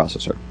built-in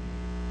processor.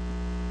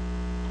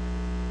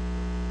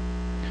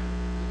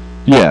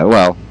 Yeah,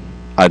 well,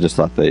 I just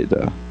thought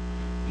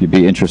you'd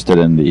be interested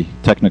in the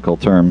technical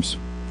terms.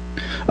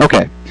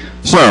 Okay,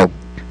 so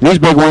these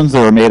big ones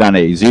that were made on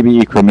a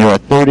ZBE Chromera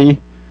 30,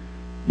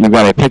 you've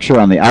got a picture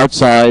on the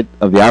outside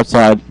of the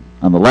outside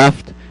on the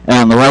left, and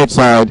on the right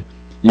side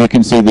you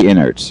can see the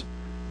innards.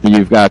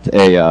 You've got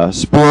a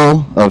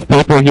spool of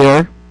paper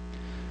here,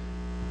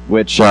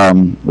 which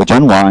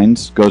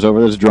unwinds, goes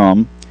over this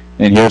drum,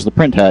 and here's the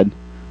print head.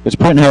 This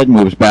print head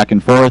moves back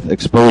and forth,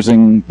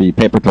 exposing the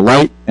paper to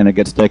light, and it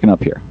gets taken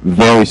up here.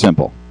 Very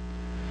simple.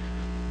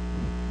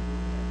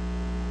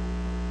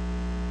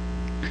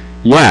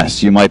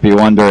 Yes, you might be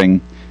wondering,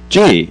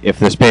 gee, if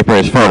this paper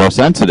is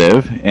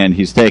photosensitive and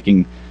he's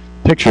taking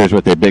pictures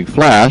with a big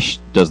flash,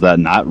 does that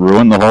not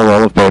ruin the whole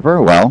roll of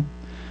paper? Well,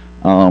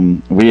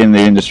 we in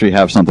the industry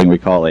have something we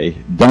call a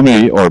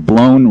dummy or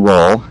blown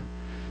roll,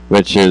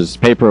 which is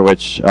paper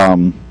which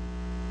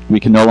we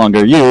can no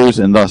longer use,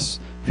 and thus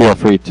feel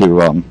free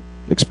to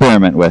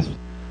experiment with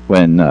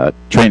when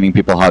training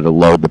people how to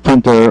load the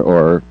printer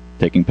or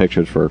taking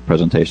pictures for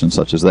presentations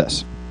such as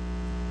this.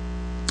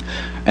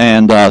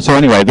 And so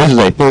anyway, this is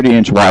a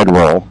 30-inch wide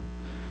roll.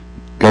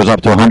 Goes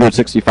up to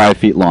 165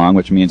 feet long,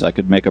 which means I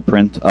could make a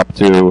print up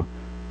to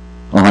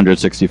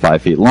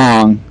 165 feet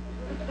long,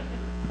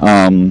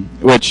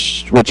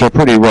 which are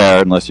pretty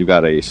rare unless you've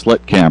got a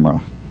slit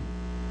camera.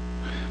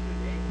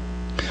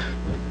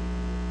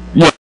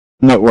 Yeah,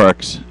 that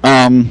works.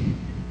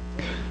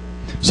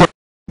 So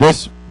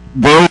this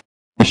very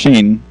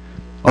machine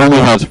only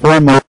has 4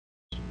 motors,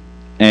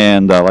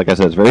 and like I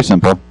said, it's very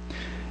simple,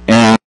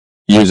 and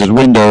uses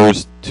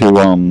Windows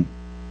to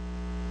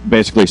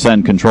basically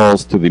send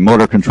controls to the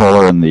motor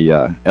controller and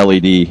the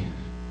LED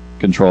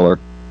controller.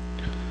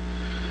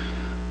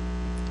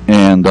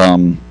 And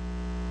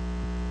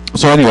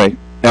so anyway,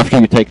 after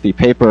you take the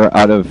paper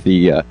out of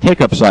the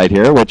take-up side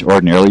here, which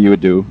ordinarily you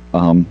would do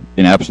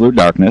in absolute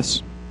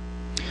darkness,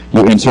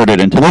 you insert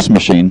it into this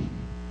machine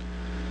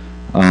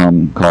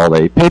called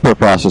a paper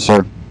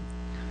processor.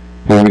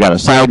 Here we've got a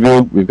side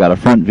view, we've got a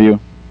front view,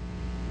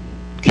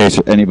 in case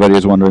anybody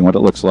is wondering what it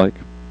looks like.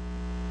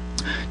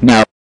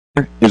 Now,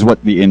 here is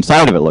what the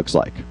inside of it looks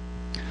like.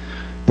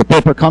 The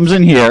paper comes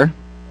in here,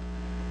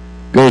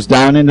 goes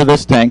down into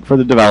this tank for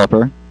the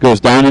developer, goes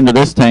down into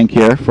this tank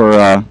here for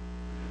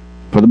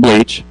the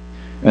bleach,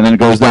 and then it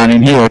goes down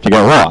in here to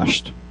get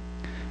washed.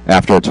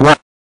 After it's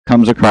washed, it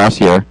comes across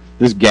here.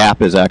 This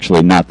gap is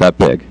actually not that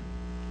big,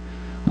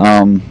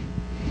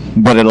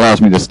 but it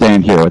allows me to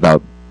stand here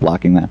without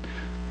blocking that.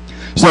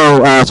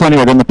 So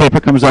anyway, then the paper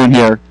comes down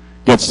here,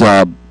 gets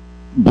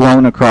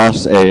blown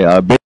across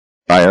a big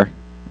dryer,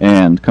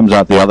 and comes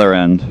out the other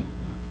end,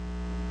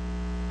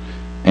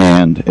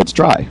 and it's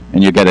dry,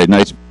 and you get a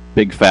nice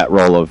big fat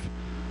roll of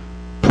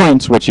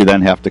prints, which you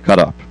then have to cut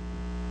up.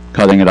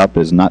 Cutting it up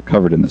is not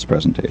covered in this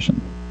presentation.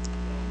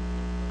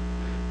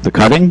 The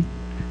cutting?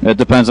 It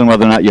depends on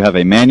whether or not you have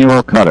a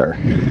manual cutter.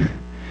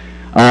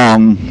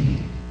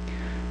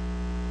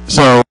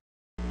 So,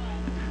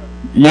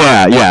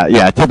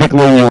 yeah.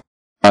 Typically,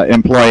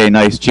 employ a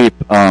nice, cheap,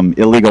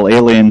 illegal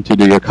alien to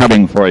do your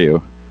cutting for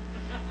you.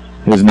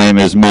 His name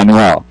is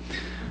Manuel.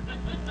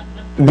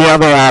 The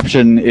other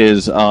option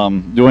is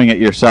doing it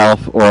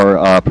yourself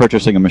or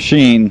purchasing a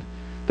machine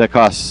that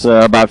costs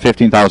about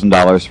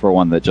 $15,000 for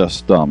one that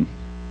just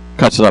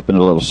cuts it up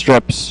into little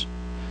strips,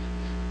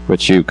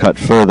 which you cut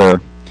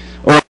further,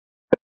 or an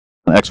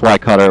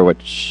XY cutter,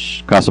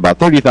 which costs about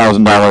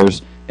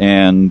 $30,000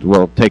 and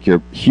will take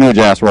your huge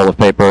ass roll of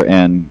paper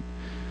and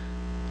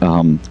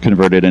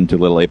convert it into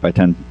little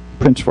 8x10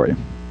 prints for you.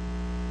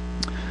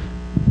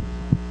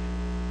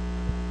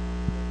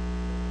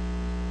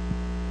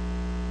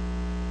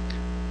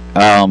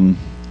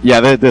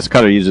 Yeah, this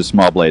cutter uses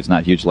small blades,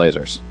 not huge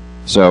lasers.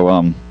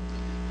 So,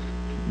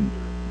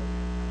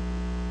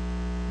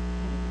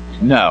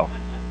 no.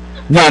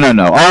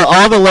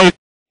 All the lasers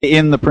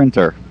in the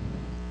printer.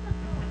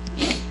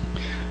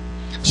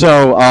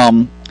 So,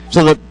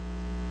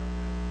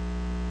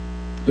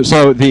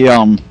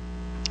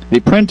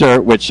 the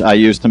printer, which I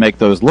use to make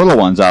those little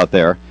ones out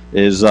there,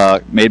 is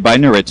made by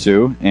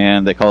Noritsu,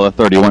 and they call it a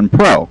 31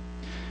 Pro.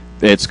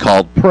 It's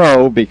called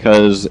Pro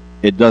because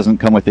it doesn't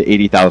come with the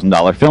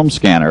 $80,000 film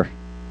scanner.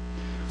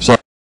 So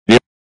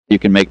you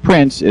can make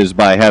prints is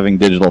by having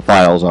digital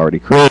files already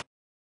created,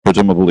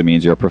 presumably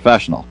means you're a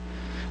professional.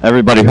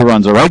 Everybody who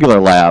runs a regular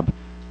lab,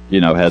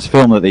 has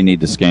film that they need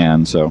to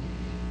scan, so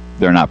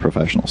they're not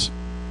professionals.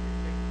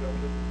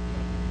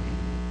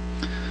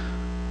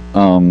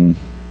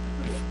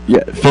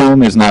 Yeah,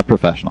 film is not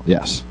professional,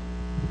 yes.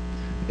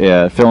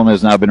 Yeah, film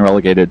has now been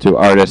relegated to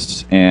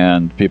artists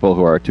and people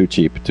who are too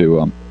cheap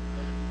to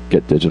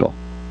get digital.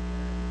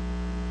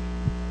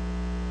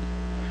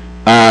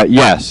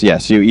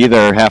 Yes. You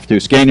either have to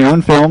scan your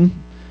own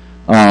film,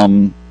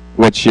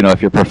 which,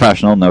 if you're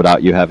professional, no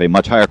doubt you have a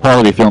much higher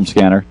quality film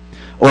scanner,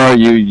 or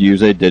you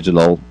use a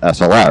digital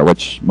SLR,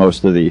 which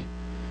most of the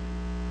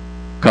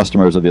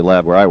customers of the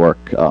lab where I work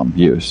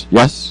use.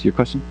 Yes, your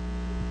question?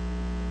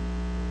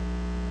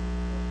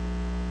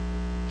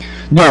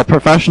 No,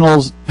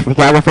 professionals,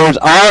 photographers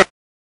are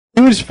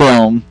use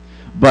film,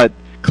 but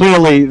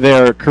clearly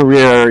their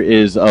career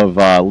is of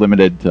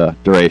limited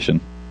duration.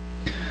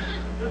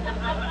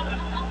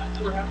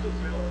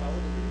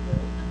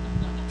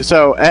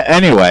 So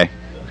anyway,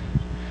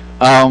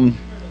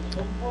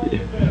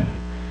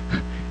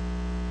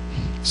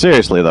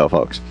 seriously though,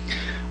 folks,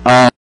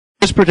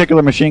 this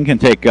particular machine can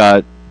take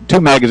 2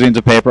 magazines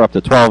of paper up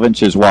to 12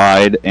 inches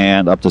wide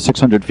and up to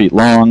 600 feet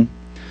long.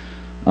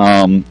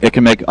 It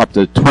can make up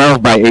to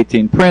 12 by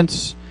 18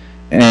 prints,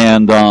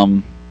 and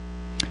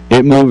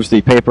it moves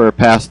the paper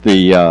past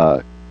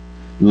the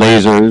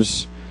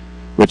lasers,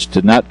 which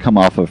did not come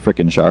off of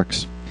frickin'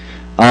 sharks.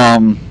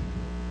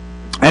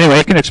 Anyway,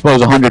 it can expose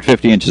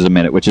 150 inches a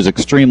minute, which is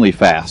extremely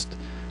fast,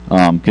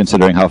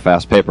 considering how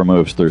fast paper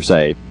moves through,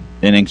 say,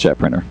 an inkjet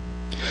printer.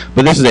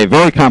 But this is a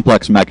very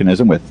complex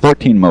mechanism with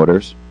 13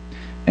 motors,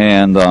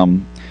 and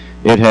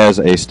it has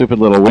a stupid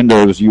little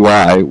Windows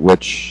UI,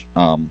 which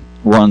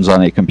runs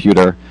on a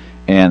computer,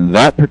 and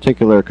that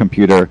particular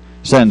computer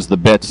sends the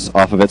bits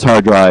off of its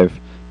hard drive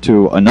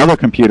to another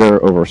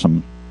computer over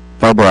some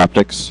fiber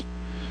optics.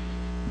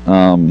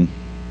 Yeah,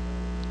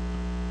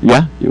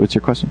 what's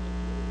your question?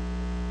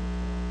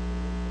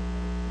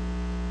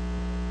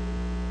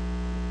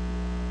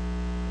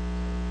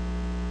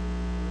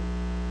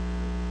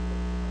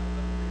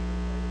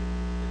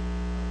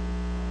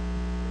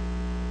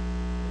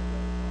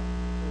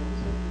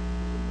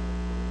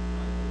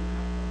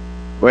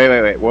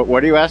 Wait.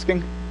 What are you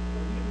asking?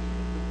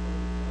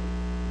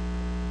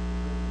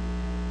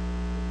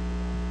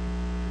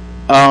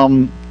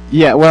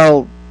 Yeah,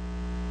 well,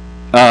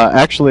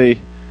 actually,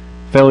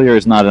 failure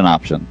is not an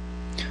option.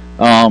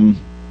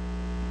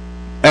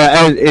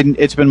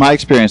 It's been my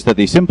experience that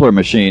the simpler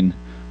machine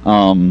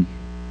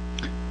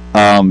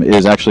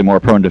is actually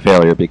more prone to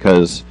failure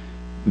because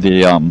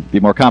the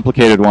more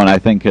complicated one, I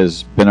think,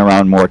 has been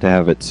around more to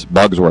have its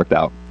bugs worked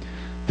out.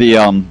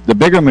 The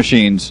bigger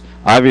machines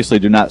obviously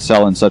do not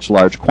sell in such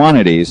large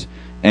quantities,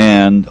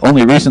 and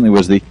only recently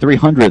was the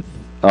 300th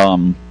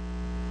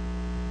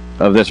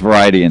of this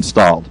variety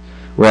installed.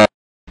 Whereas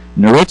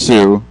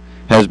Noritsu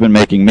has been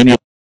making mini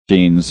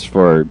machines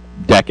for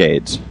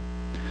decades.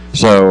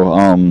 So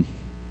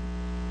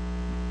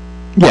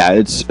yeah,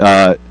 it's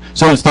so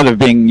instead of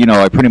being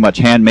a pretty much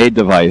handmade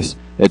device,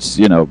 it's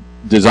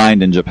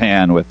designed in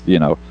Japan with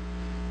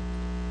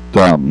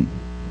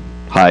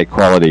high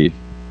quality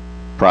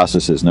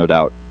processes, no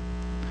doubt.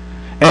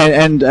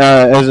 And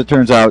as it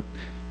turns out,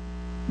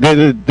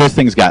 this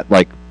thing's got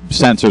like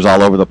sensors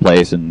all over the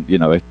place, and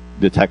it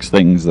detects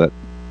things that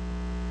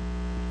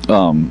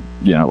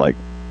like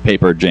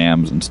paper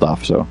jams and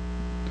stuff. So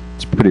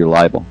it's pretty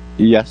reliable.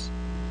 Yes.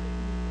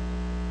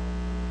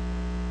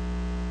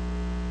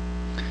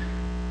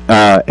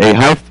 A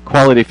high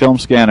quality film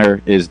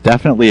scanner is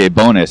definitely a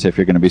bonus if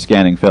you're going to be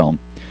scanning film.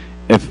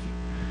 If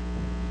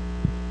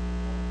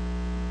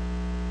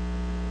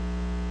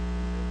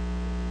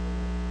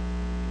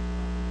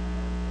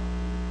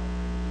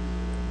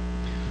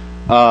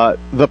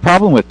the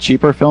problem with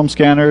cheaper film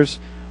scanners,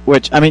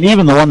 which, I mean,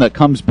 even the one that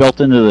comes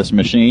built into this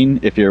machine,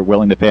 if you're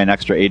willing to pay an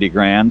extra 80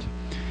 grand,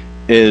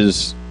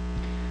 is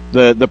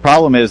the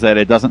problem is that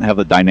it doesn't have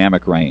the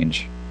dynamic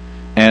range.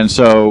 And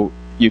so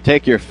you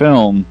take your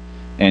film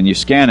and you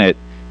scan it,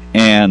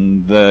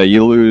 and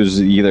you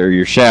lose either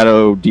your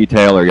shadow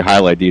detail or your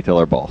highlight detail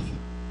or both.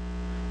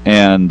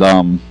 And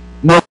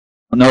most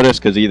don't notice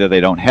because either they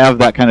don't have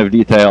that kind of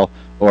detail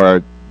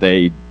or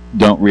they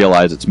don't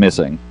realize it's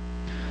missing.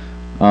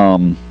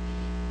 Beauty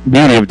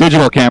of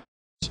digital cameras,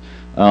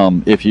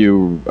 if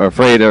you are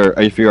afraid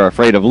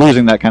of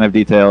losing that kind of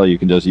detail, you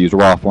can just use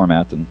RAW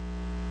format, and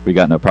we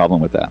got no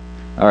problem with that.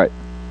 All right.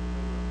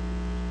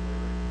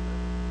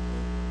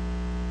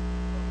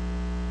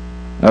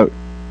 Oh,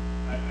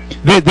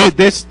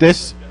 this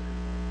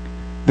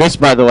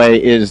by the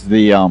way is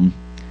the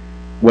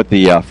what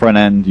the front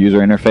end user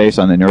interface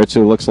on the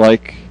Nerdsu looks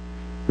like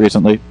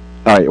recently.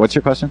 All right, what's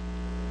your question?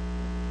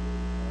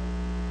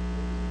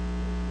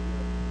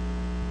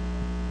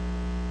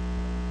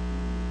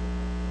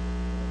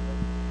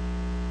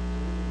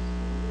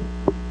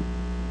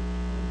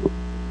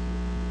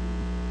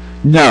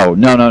 No.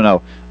 No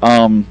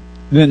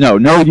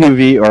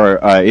UV or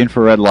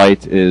infrared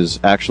light is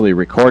actually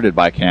recorded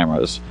by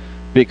cameras,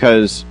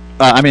 because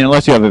I mean,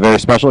 unless you have a very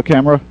special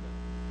camera,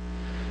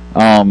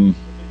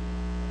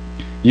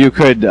 you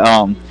could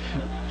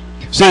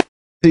see.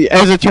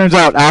 As it turns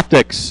out,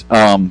 optics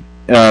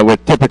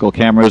with typical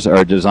cameras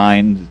are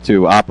designed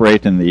to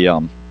operate in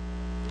the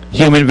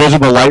human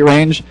visible light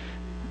range,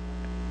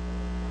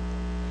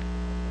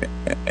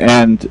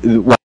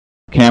 and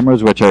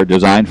cameras which are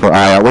designed for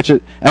IR, which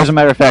is, as a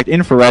matter of fact,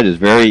 infrared is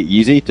very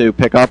easy to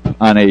pick up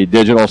on a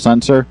digital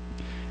sensor,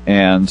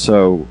 and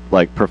so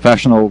like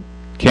professional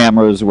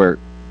cameras where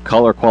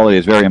color quality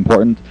is very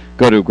important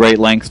go to great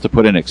lengths to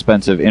put in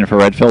expensive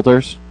infrared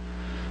filters.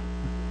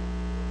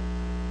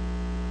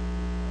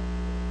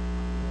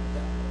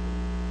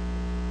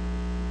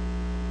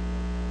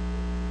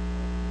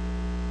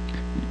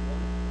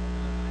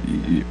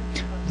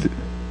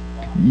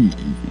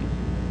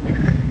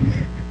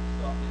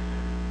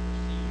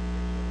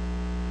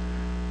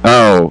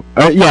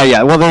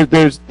 Yeah. Well,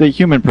 there's the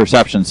human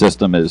perception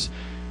system is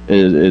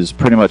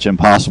pretty much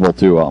impossible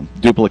to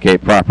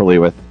duplicate properly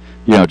with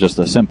just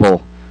a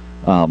simple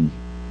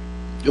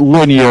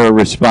linear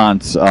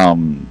response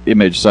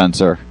image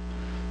sensor.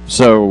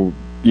 So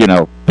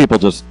people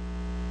just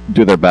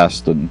do their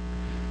best and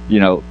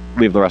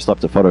leave the rest up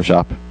to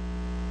Photoshop.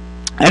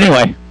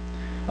 Anyway,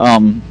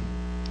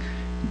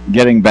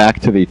 getting back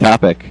to the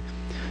topic,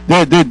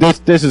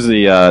 this is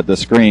the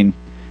screen,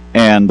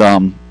 and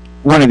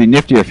one of the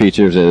niftier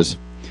features is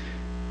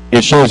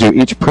it shows you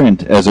each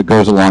print as it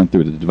goes along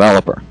through the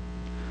developer.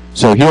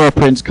 So here are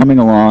prints coming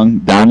along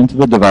down into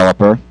the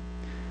developer,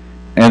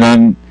 and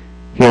then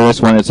here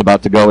this one is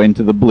about to go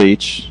into the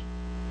bleach,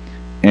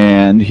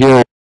 and here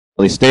is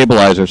the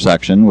stabilizer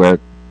section where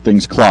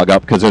things clog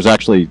up because there's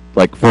actually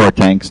like 4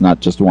 tanks,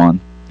 not just one.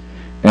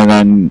 And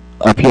then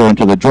up here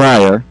into the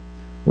dryer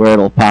where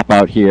it'll pop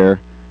out here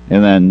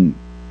and then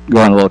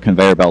go on a little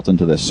conveyor belt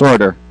into this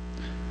sorter.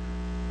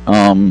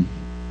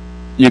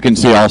 You can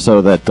see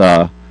also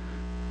that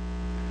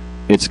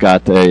it's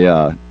got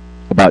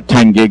about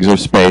 10 gigs of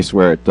space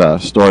where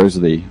it stores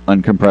the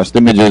uncompressed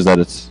images that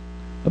it's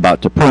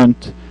about to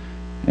print,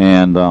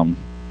 and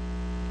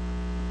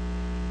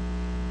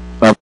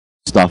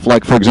stuff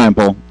like, for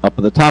example, up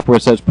at the top where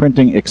it says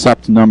printing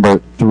except number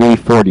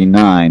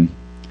 349.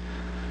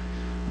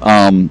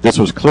 This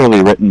was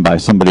clearly written by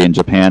somebody in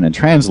Japan and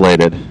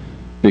translated,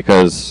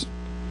 because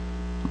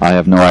I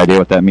have no idea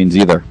what that means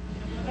either.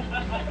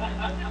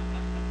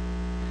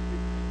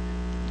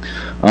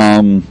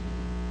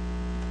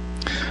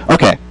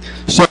 Okay,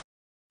 so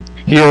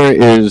here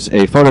is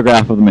a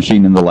photograph of the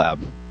machine in the lab.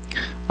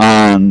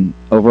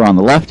 Over on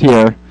the left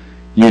here,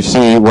 you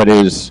see what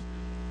is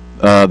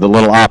the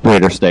little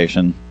operator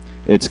station.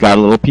 It's got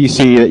a little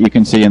PC that you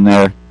can see in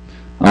there.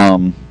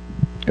 Here,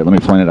 let me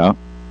point it out.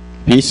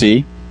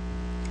 PC.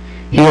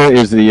 Here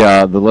is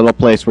the little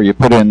place where you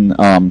put in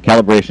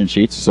calibration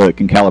sheets so it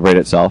can calibrate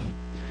itself.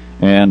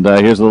 And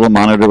here's a little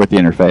monitor with the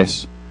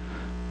interface.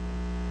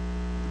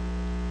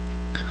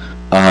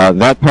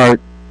 That part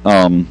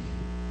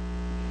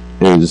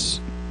is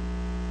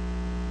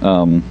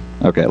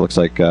okay. It looks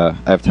like I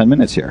have 10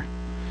 minutes here.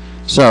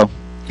 So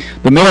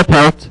the middle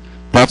part,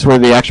 that's where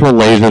the actual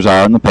lasers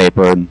are on the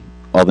paper and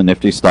all the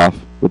nifty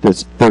stuff with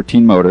its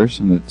 13 motors,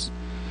 and it's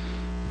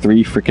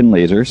 3 freaking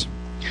lasers.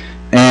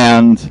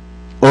 And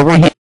over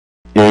here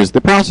is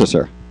the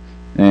processor,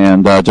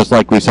 and just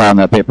like we saw on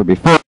that paper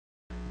before,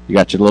 you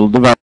got your little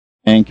development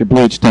tank, your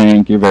bleach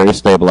tank, your various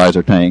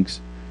stabilizer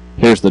tanks.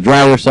 Here's the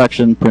dryer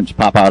section. Prints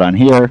pop out on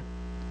here,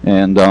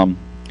 and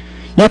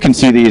you can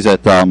see these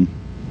at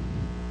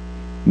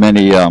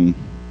many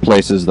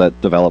places that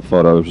develop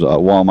photos.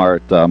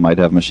 Walmart might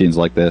have machines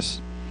like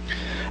this.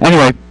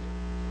 Anyway,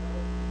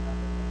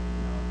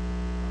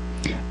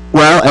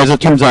 well, as it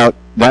turns out,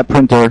 that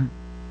printer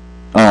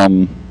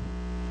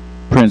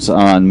prints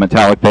on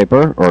metallic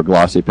paper or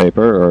glossy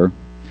paper, or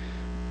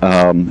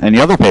any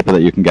other paper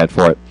that you can get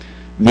for it.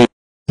 The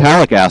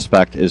metallic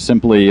aspect is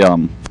simply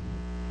the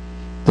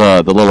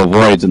little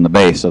voids in the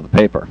base of the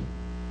paper.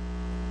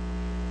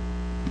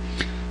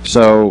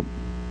 So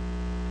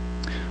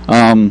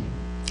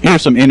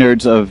here's some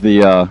innards of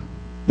the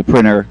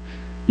printer.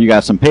 You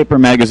got some paper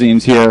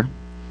magazines here,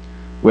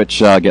 which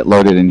get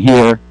loaded in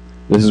here.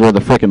 This is where the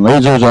frickin'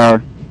 lasers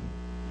are.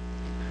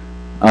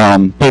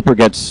 Paper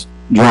gets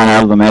drawn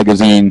out of the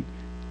magazine,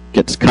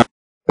 gets cut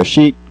a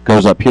sheet,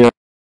 goes up here,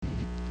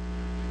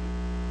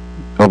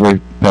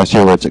 over past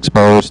here where it's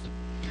exposed,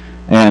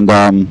 and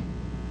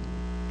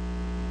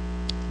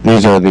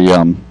these are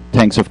the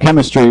tanks of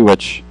chemistry,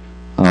 which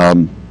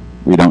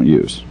we don't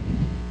use.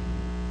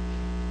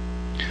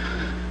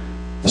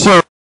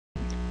 So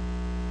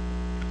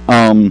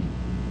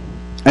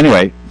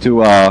anyway,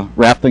 to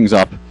wrap things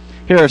up,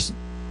 here's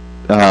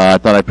I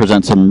thought I'd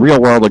present some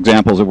real-world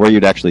examples of where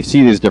you'd actually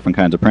see these different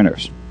kinds of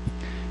printers.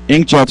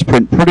 Inkjets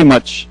print pretty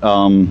much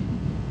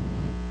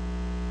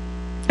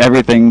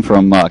everything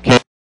from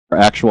cake or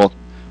actual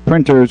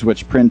printers,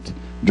 which print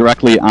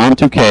directly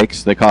onto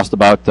cakes. They cost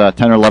about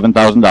 $10,000 or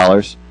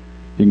 $11,000.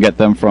 You can get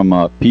them from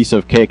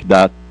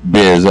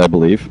pieceofcake.biz, I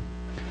believe.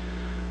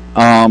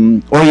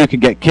 Or you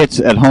could get kits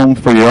at home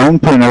for your own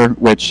printer,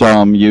 which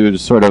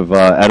use sort of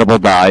edible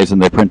dyes,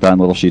 and they print on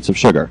little sheets of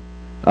sugar.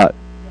 I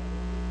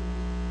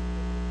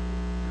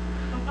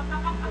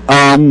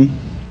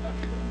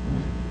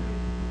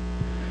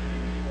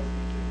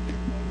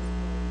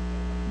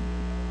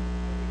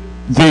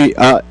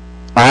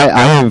have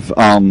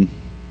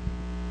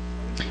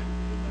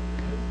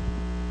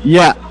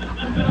yeah,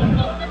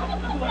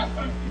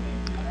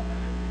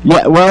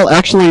 well,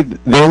 actually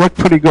they look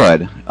pretty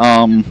good.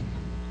 I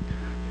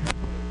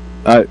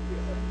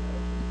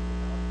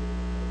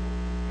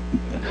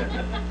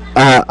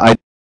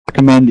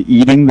recommend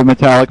eating the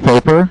metallic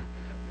paper.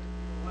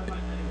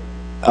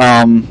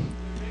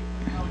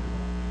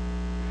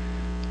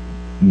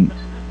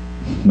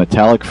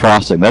 Metallic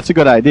frosting. That's a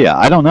good idea.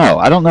 I don't know.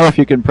 I don't know if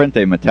you can print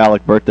a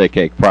metallic birthday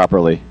cake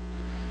properly.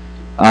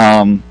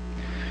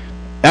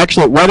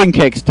 Actually, wedding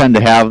cakes tend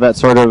to have that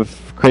sort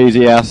of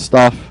crazy-ass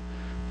stuff.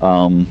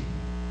 And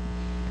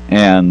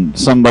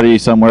somebody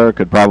somewhere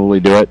could probably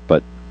do it,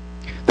 but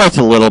that's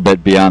a little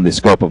bit beyond the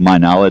scope of my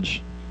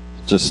knowledge,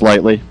 just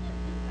slightly.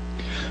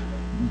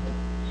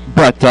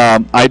 But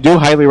I do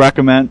highly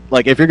recommend,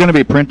 like, if you're going to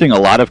be printing a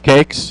lot of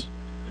cakes,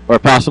 or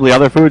possibly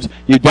other foods,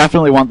 you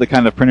definitely want the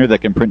kind of printer that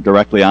can print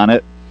directly on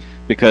it,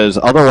 because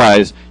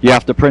otherwise you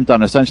have to print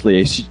on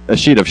essentially a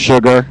sheet of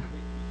sugar.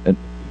 And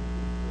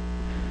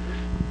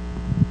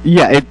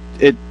yeah,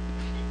 it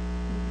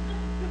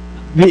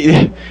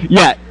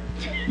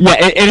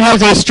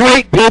has a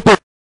straight paper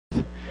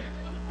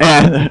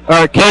and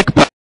or a cake.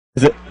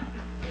 Is it?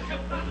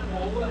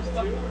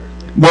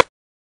 Well,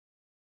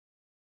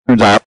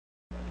 turns out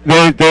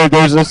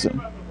there's this.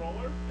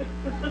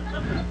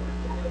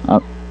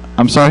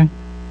 I'm sorry?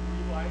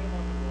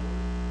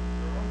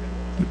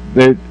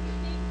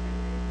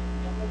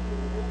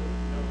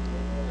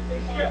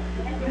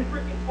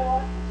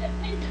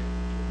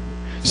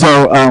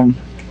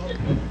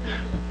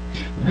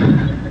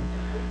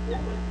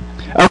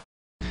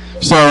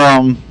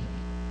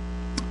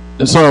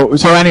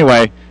 So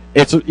anyway,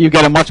 you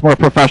get a much more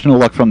professional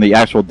look from the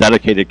actual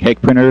dedicated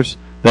cake printers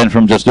than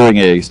from just doing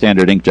a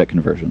standard inkjet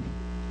conversion.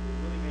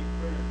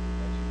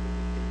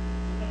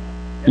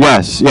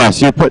 Yes,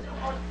 you put.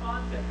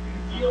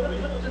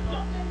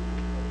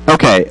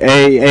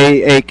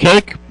 Okay, a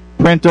cake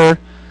printer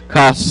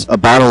costs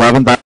about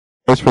 $11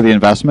 for the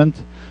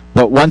investment,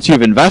 but once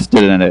you've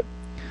invested in it,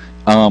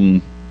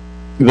 the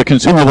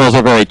consumables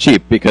are very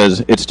cheap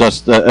because it's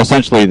just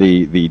essentially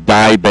the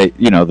dye,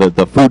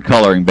 the food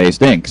coloring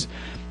based inks.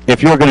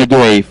 If you're going to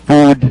do a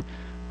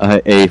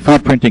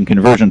food printing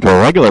conversion to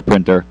a regular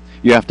printer,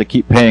 you have to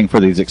keep paying for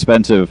these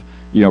expensive,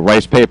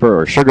 rice paper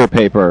or sugar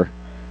paper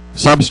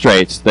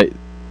substrates that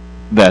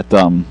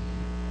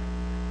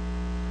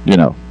you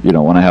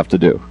don't want to have to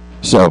do.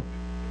 So,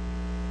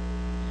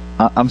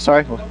 I'm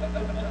sorry?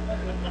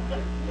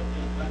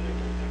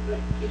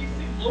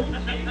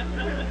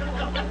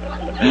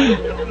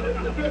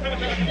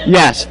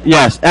 Yes.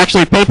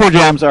 Actually, paper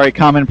jams are a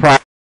common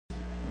practice.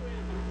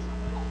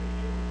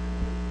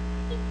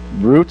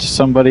 Root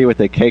somebody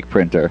with a cake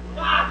printer.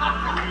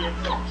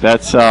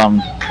 That's,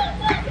 I'd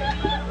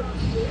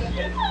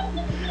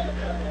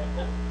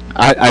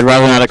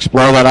rather not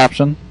explore that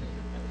option.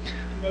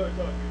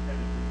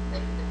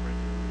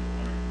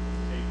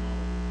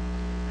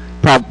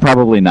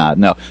 Probably not,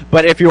 no.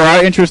 But if you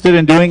are interested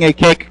in doing a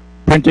cake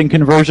printing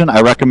conversion,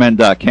 I recommend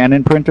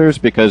Canon printers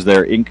because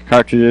their ink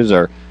cartridges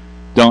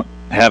don't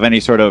have any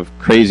sort of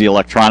crazy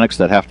electronics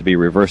that have to be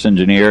reverse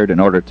engineered in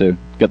order to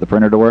get the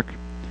printer to work.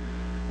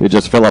 You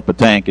just fill up a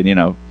tank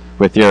and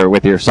with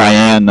your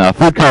cyan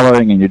food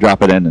coloring and you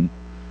drop it in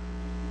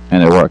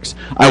and it works.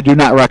 I do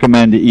not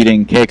recommend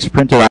eating cakes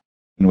printed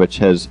on, which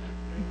has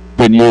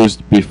been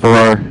used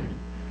before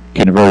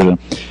conversion.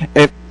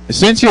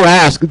 Since you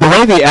ask, the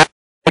way the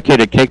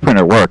dedicated cake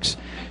printer works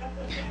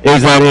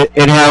is that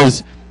it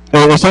has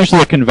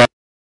essentially a conveyor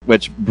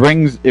which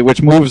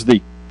moves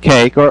the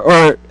cake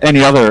or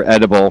any other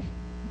edible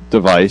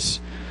device,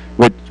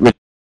 which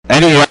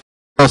any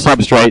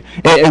substrate,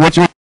 which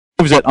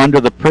moves it under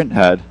the print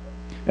head,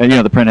 and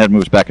the print head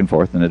moves back and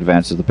forth and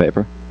advances the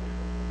paper.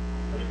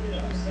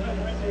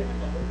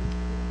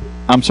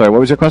 I'm sorry, what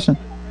was your question?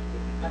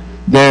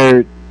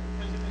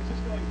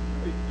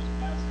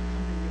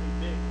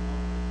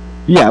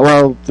 Yeah,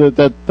 well,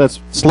 that's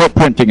slit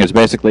printing is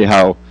basically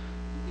how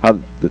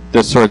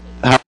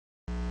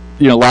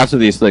lots of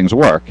these things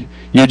work.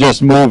 You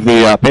just move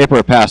the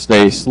paper past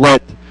a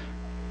slit.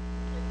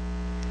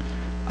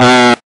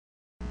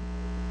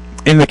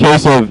 In the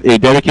case of a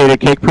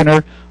dedicated cake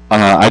printer,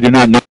 I do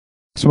not know the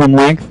maximum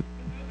length.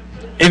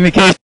 In the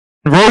case of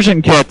the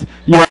conversion kit,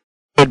 you are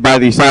limited by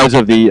the size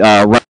of the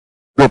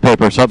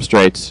paper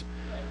substrates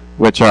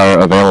which are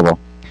available.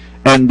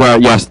 And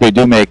yes, they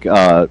do make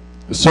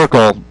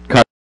circle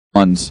cut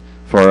ones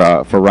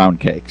for round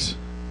cakes.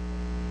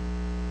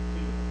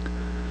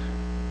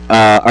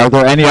 Are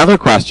there any other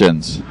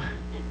questions?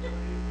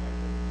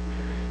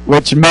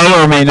 Which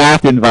may or may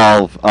not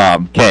involve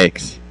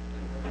cakes.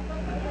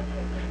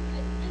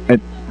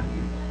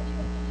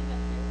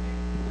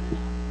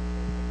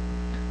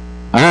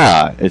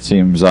 It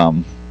seems a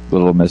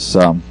little miss.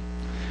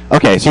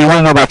 Okay, so you want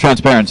to know about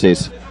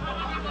transparencies.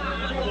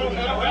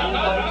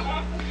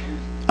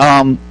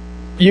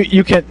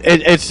 You can.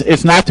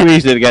 It's not too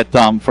easy to get,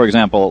 for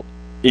example,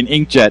 in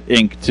inkjet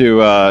ink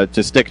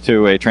to stick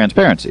to a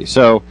transparency.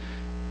 So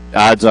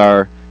odds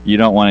are you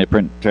don't want to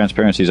print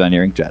transparencies on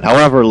your inkjet.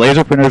 However,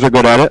 laser printers are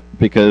good at it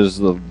because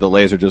the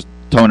laser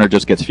toner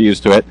just gets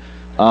fused to it.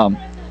 I'm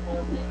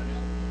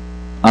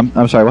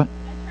sorry, what?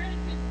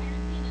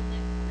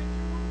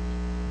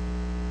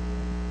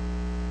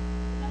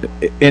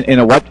 In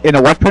a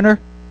what printer?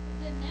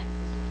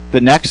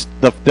 The next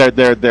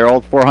their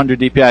old 400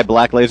 DPI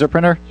black laser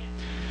printer.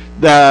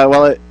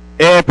 Well,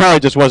 it probably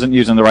just wasn't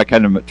using the right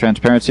kind of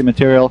transparency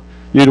material.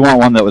 You'd want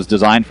one that was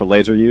designed for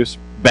laser use.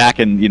 Back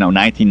in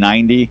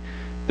 1990,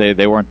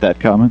 they weren't that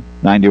common.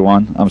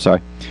 91, I'm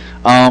sorry,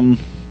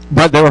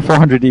 but they were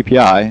 400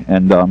 DPI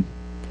and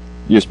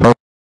used perfect.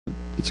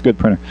 It's a good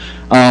printer.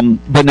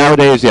 But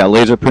nowadays, yeah,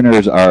 laser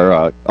printers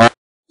are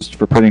used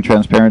for printing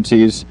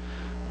transparencies.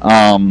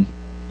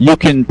 You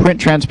can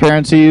print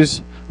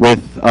transparencies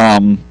with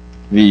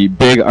the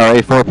big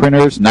RA4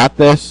 printers, not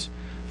this.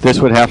 This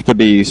would have to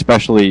be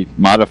specially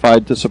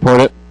modified to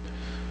support it.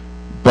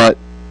 But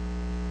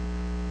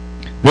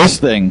this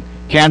thing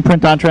can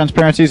print on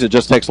transparencies. It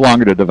just takes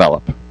longer to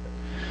develop.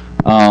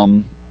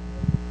 And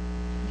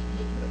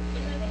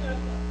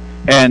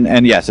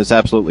yes, it's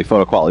absolutely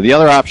photo quality. The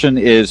other option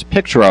is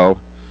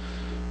Pictro.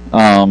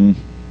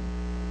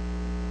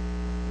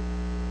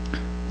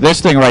 This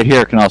thing right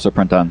here can also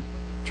print on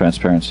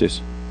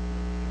transparencies.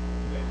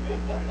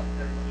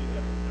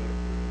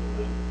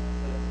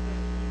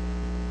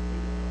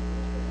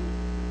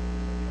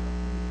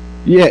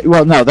 Yeah,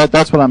 well, no,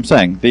 that's what I'm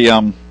saying.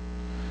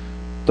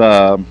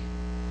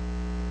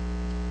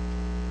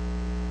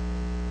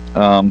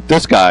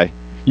 This guy,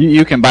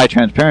 you can buy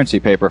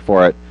transparency paper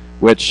for it,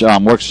 which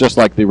works just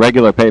like the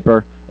regular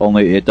paper,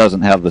 only it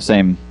doesn't have the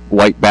same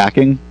white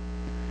backing,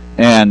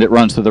 and it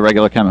runs through the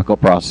regular chemical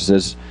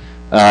processes.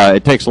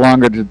 It takes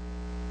longer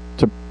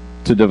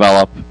to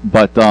develop,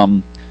 but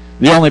the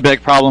only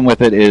big problem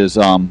with it is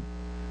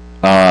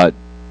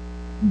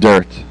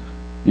dirt.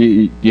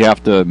 You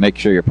have to make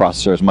sure your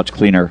processor is much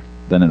cleaner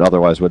than it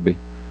otherwise would be.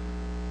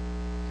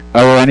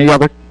 Are there any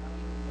other?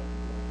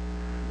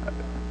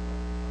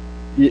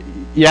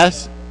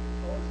 Yes?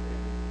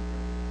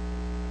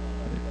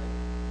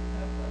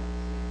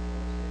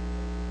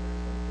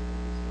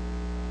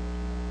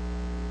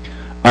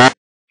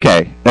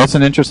 Okay, that's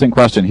an interesting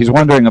question. He's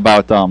wondering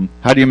about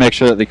how do you make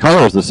sure that the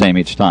color is the same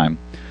each time?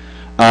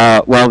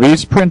 Well,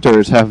 these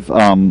printers have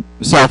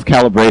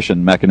self-calibration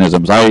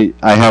mechanisms. I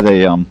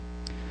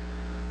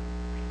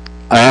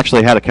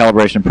actually had a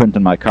calibration print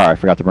in my car. I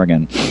forgot to bring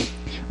in.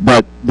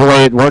 But the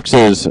way it works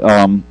is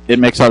it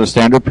makes out a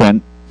standard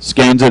print,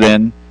 scans it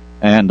in,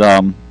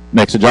 and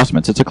makes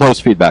adjustments. It's a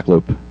closed feedback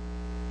loop,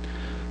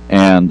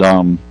 and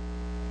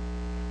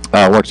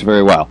works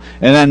very well.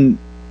 And then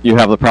you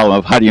have the problem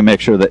of how do you make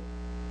sure that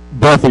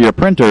both of your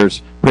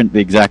printers print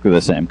exactly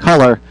the same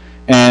color,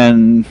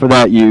 and for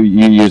that you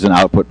use an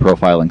output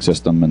profiling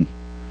system.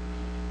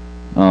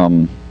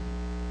 And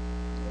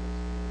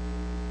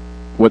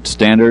what's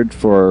standard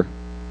for?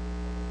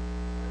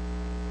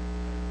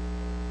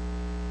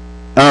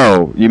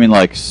 Oh, you mean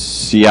like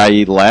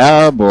CIE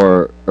Lab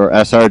or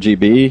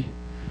sRGB?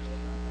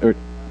 Or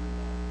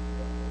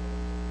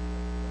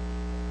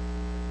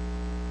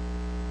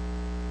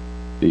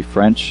the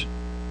French?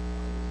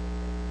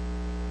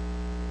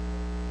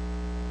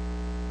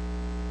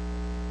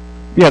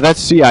 Yeah, that's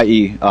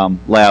CIE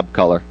Lab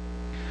color.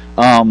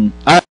 I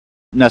don't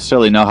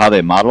necessarily know how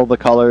they model the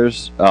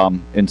colors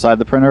inside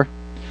the printer,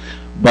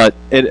 but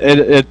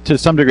it to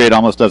some degree it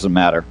almost doesn't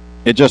matter.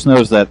 It just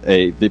knows that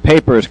the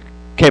paper is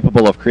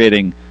capable of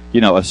creating,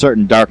 a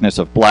certain darkness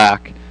of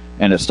black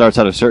and it starts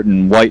at a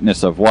certain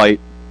whiteness of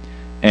white,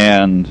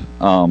 and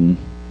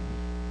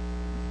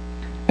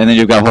then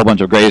you've got a whole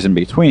bunch of grays in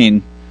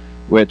between,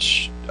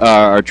 which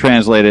are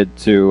translated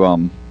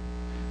to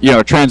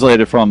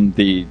translated from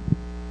the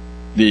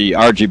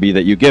RGB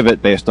that you give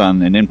it based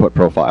on an input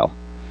profile.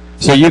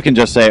 So you can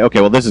just say,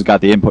 okay, well, this has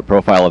got the input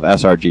profile of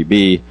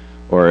sRGB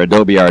or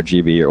Adobe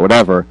RGB or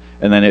whatever,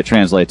 and then it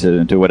translates it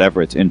into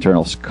whatever its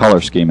internal color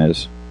scheme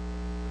is.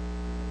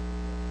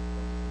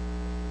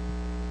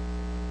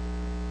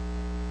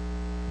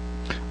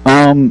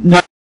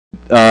 No,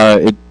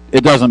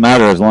 it doesn't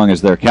matter as long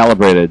as they're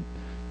calibrated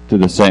to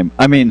the same.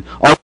 I mean,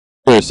 all you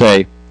do is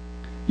say,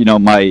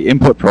 my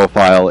input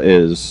profile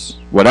is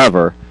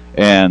whatever,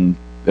 and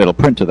it'll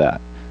print to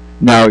that.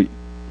 Now,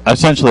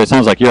 essentially, it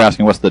sounds like you're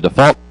asking what's the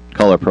default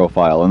color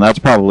profile, and that's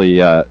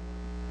probably oh,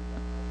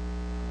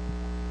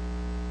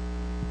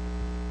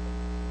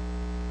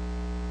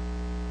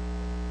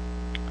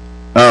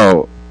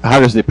 how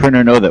does the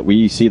printer know that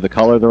we see the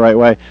color the right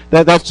way?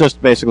 That's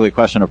just basically a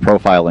question of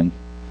profiling.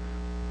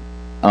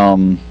 I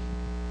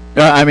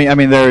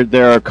mean,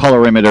 there are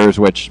color emitters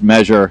which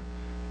measure,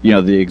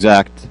 the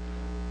exact.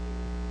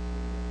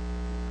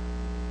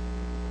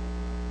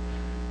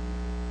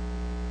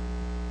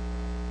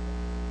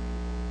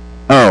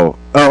 Oh,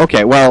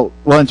 okay. Well,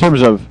 in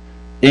terms of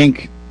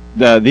ink,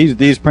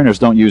 these printers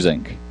don't use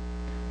ink.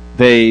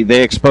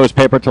 They expose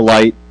paper to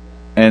light,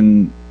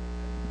 and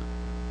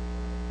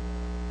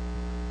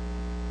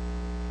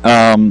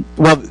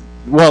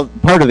well,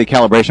 part of the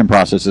calibration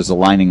process is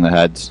aligning the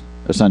heads,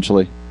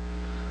 essentially.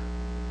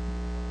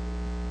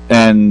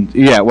 And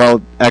yeah,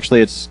 well,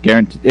 actually, it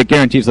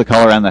guarantees the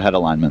color and the head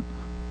alignment.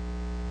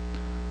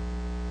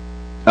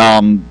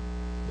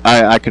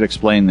 I could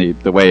explain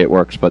the way it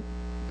works, but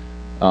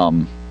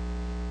probably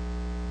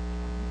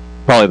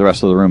the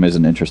rest of the room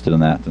isn't interested in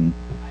that, and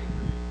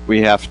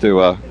we have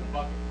to.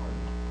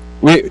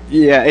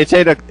 It's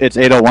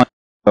 8:01,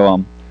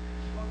 so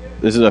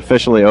this is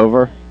officially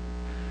over.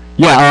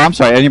 Yeah, I'm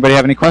sorry. Anybody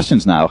have any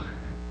questions now?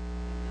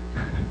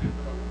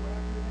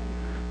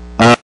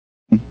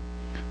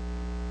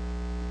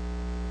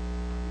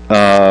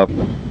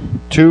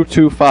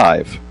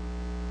 225.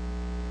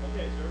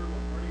 Okay, so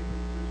everyone, running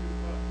from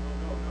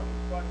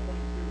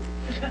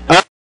 225.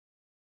 No,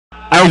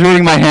 I was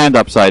reading my hand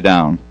upside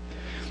down.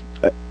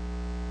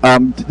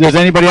 Does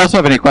anybody else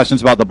have any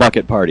questions about the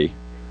bucket party?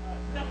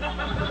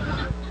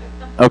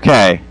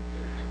 Okay.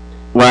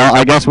 Well,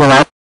 I guess we'll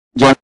have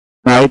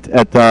tonight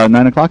at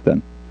 9 o'clock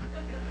then.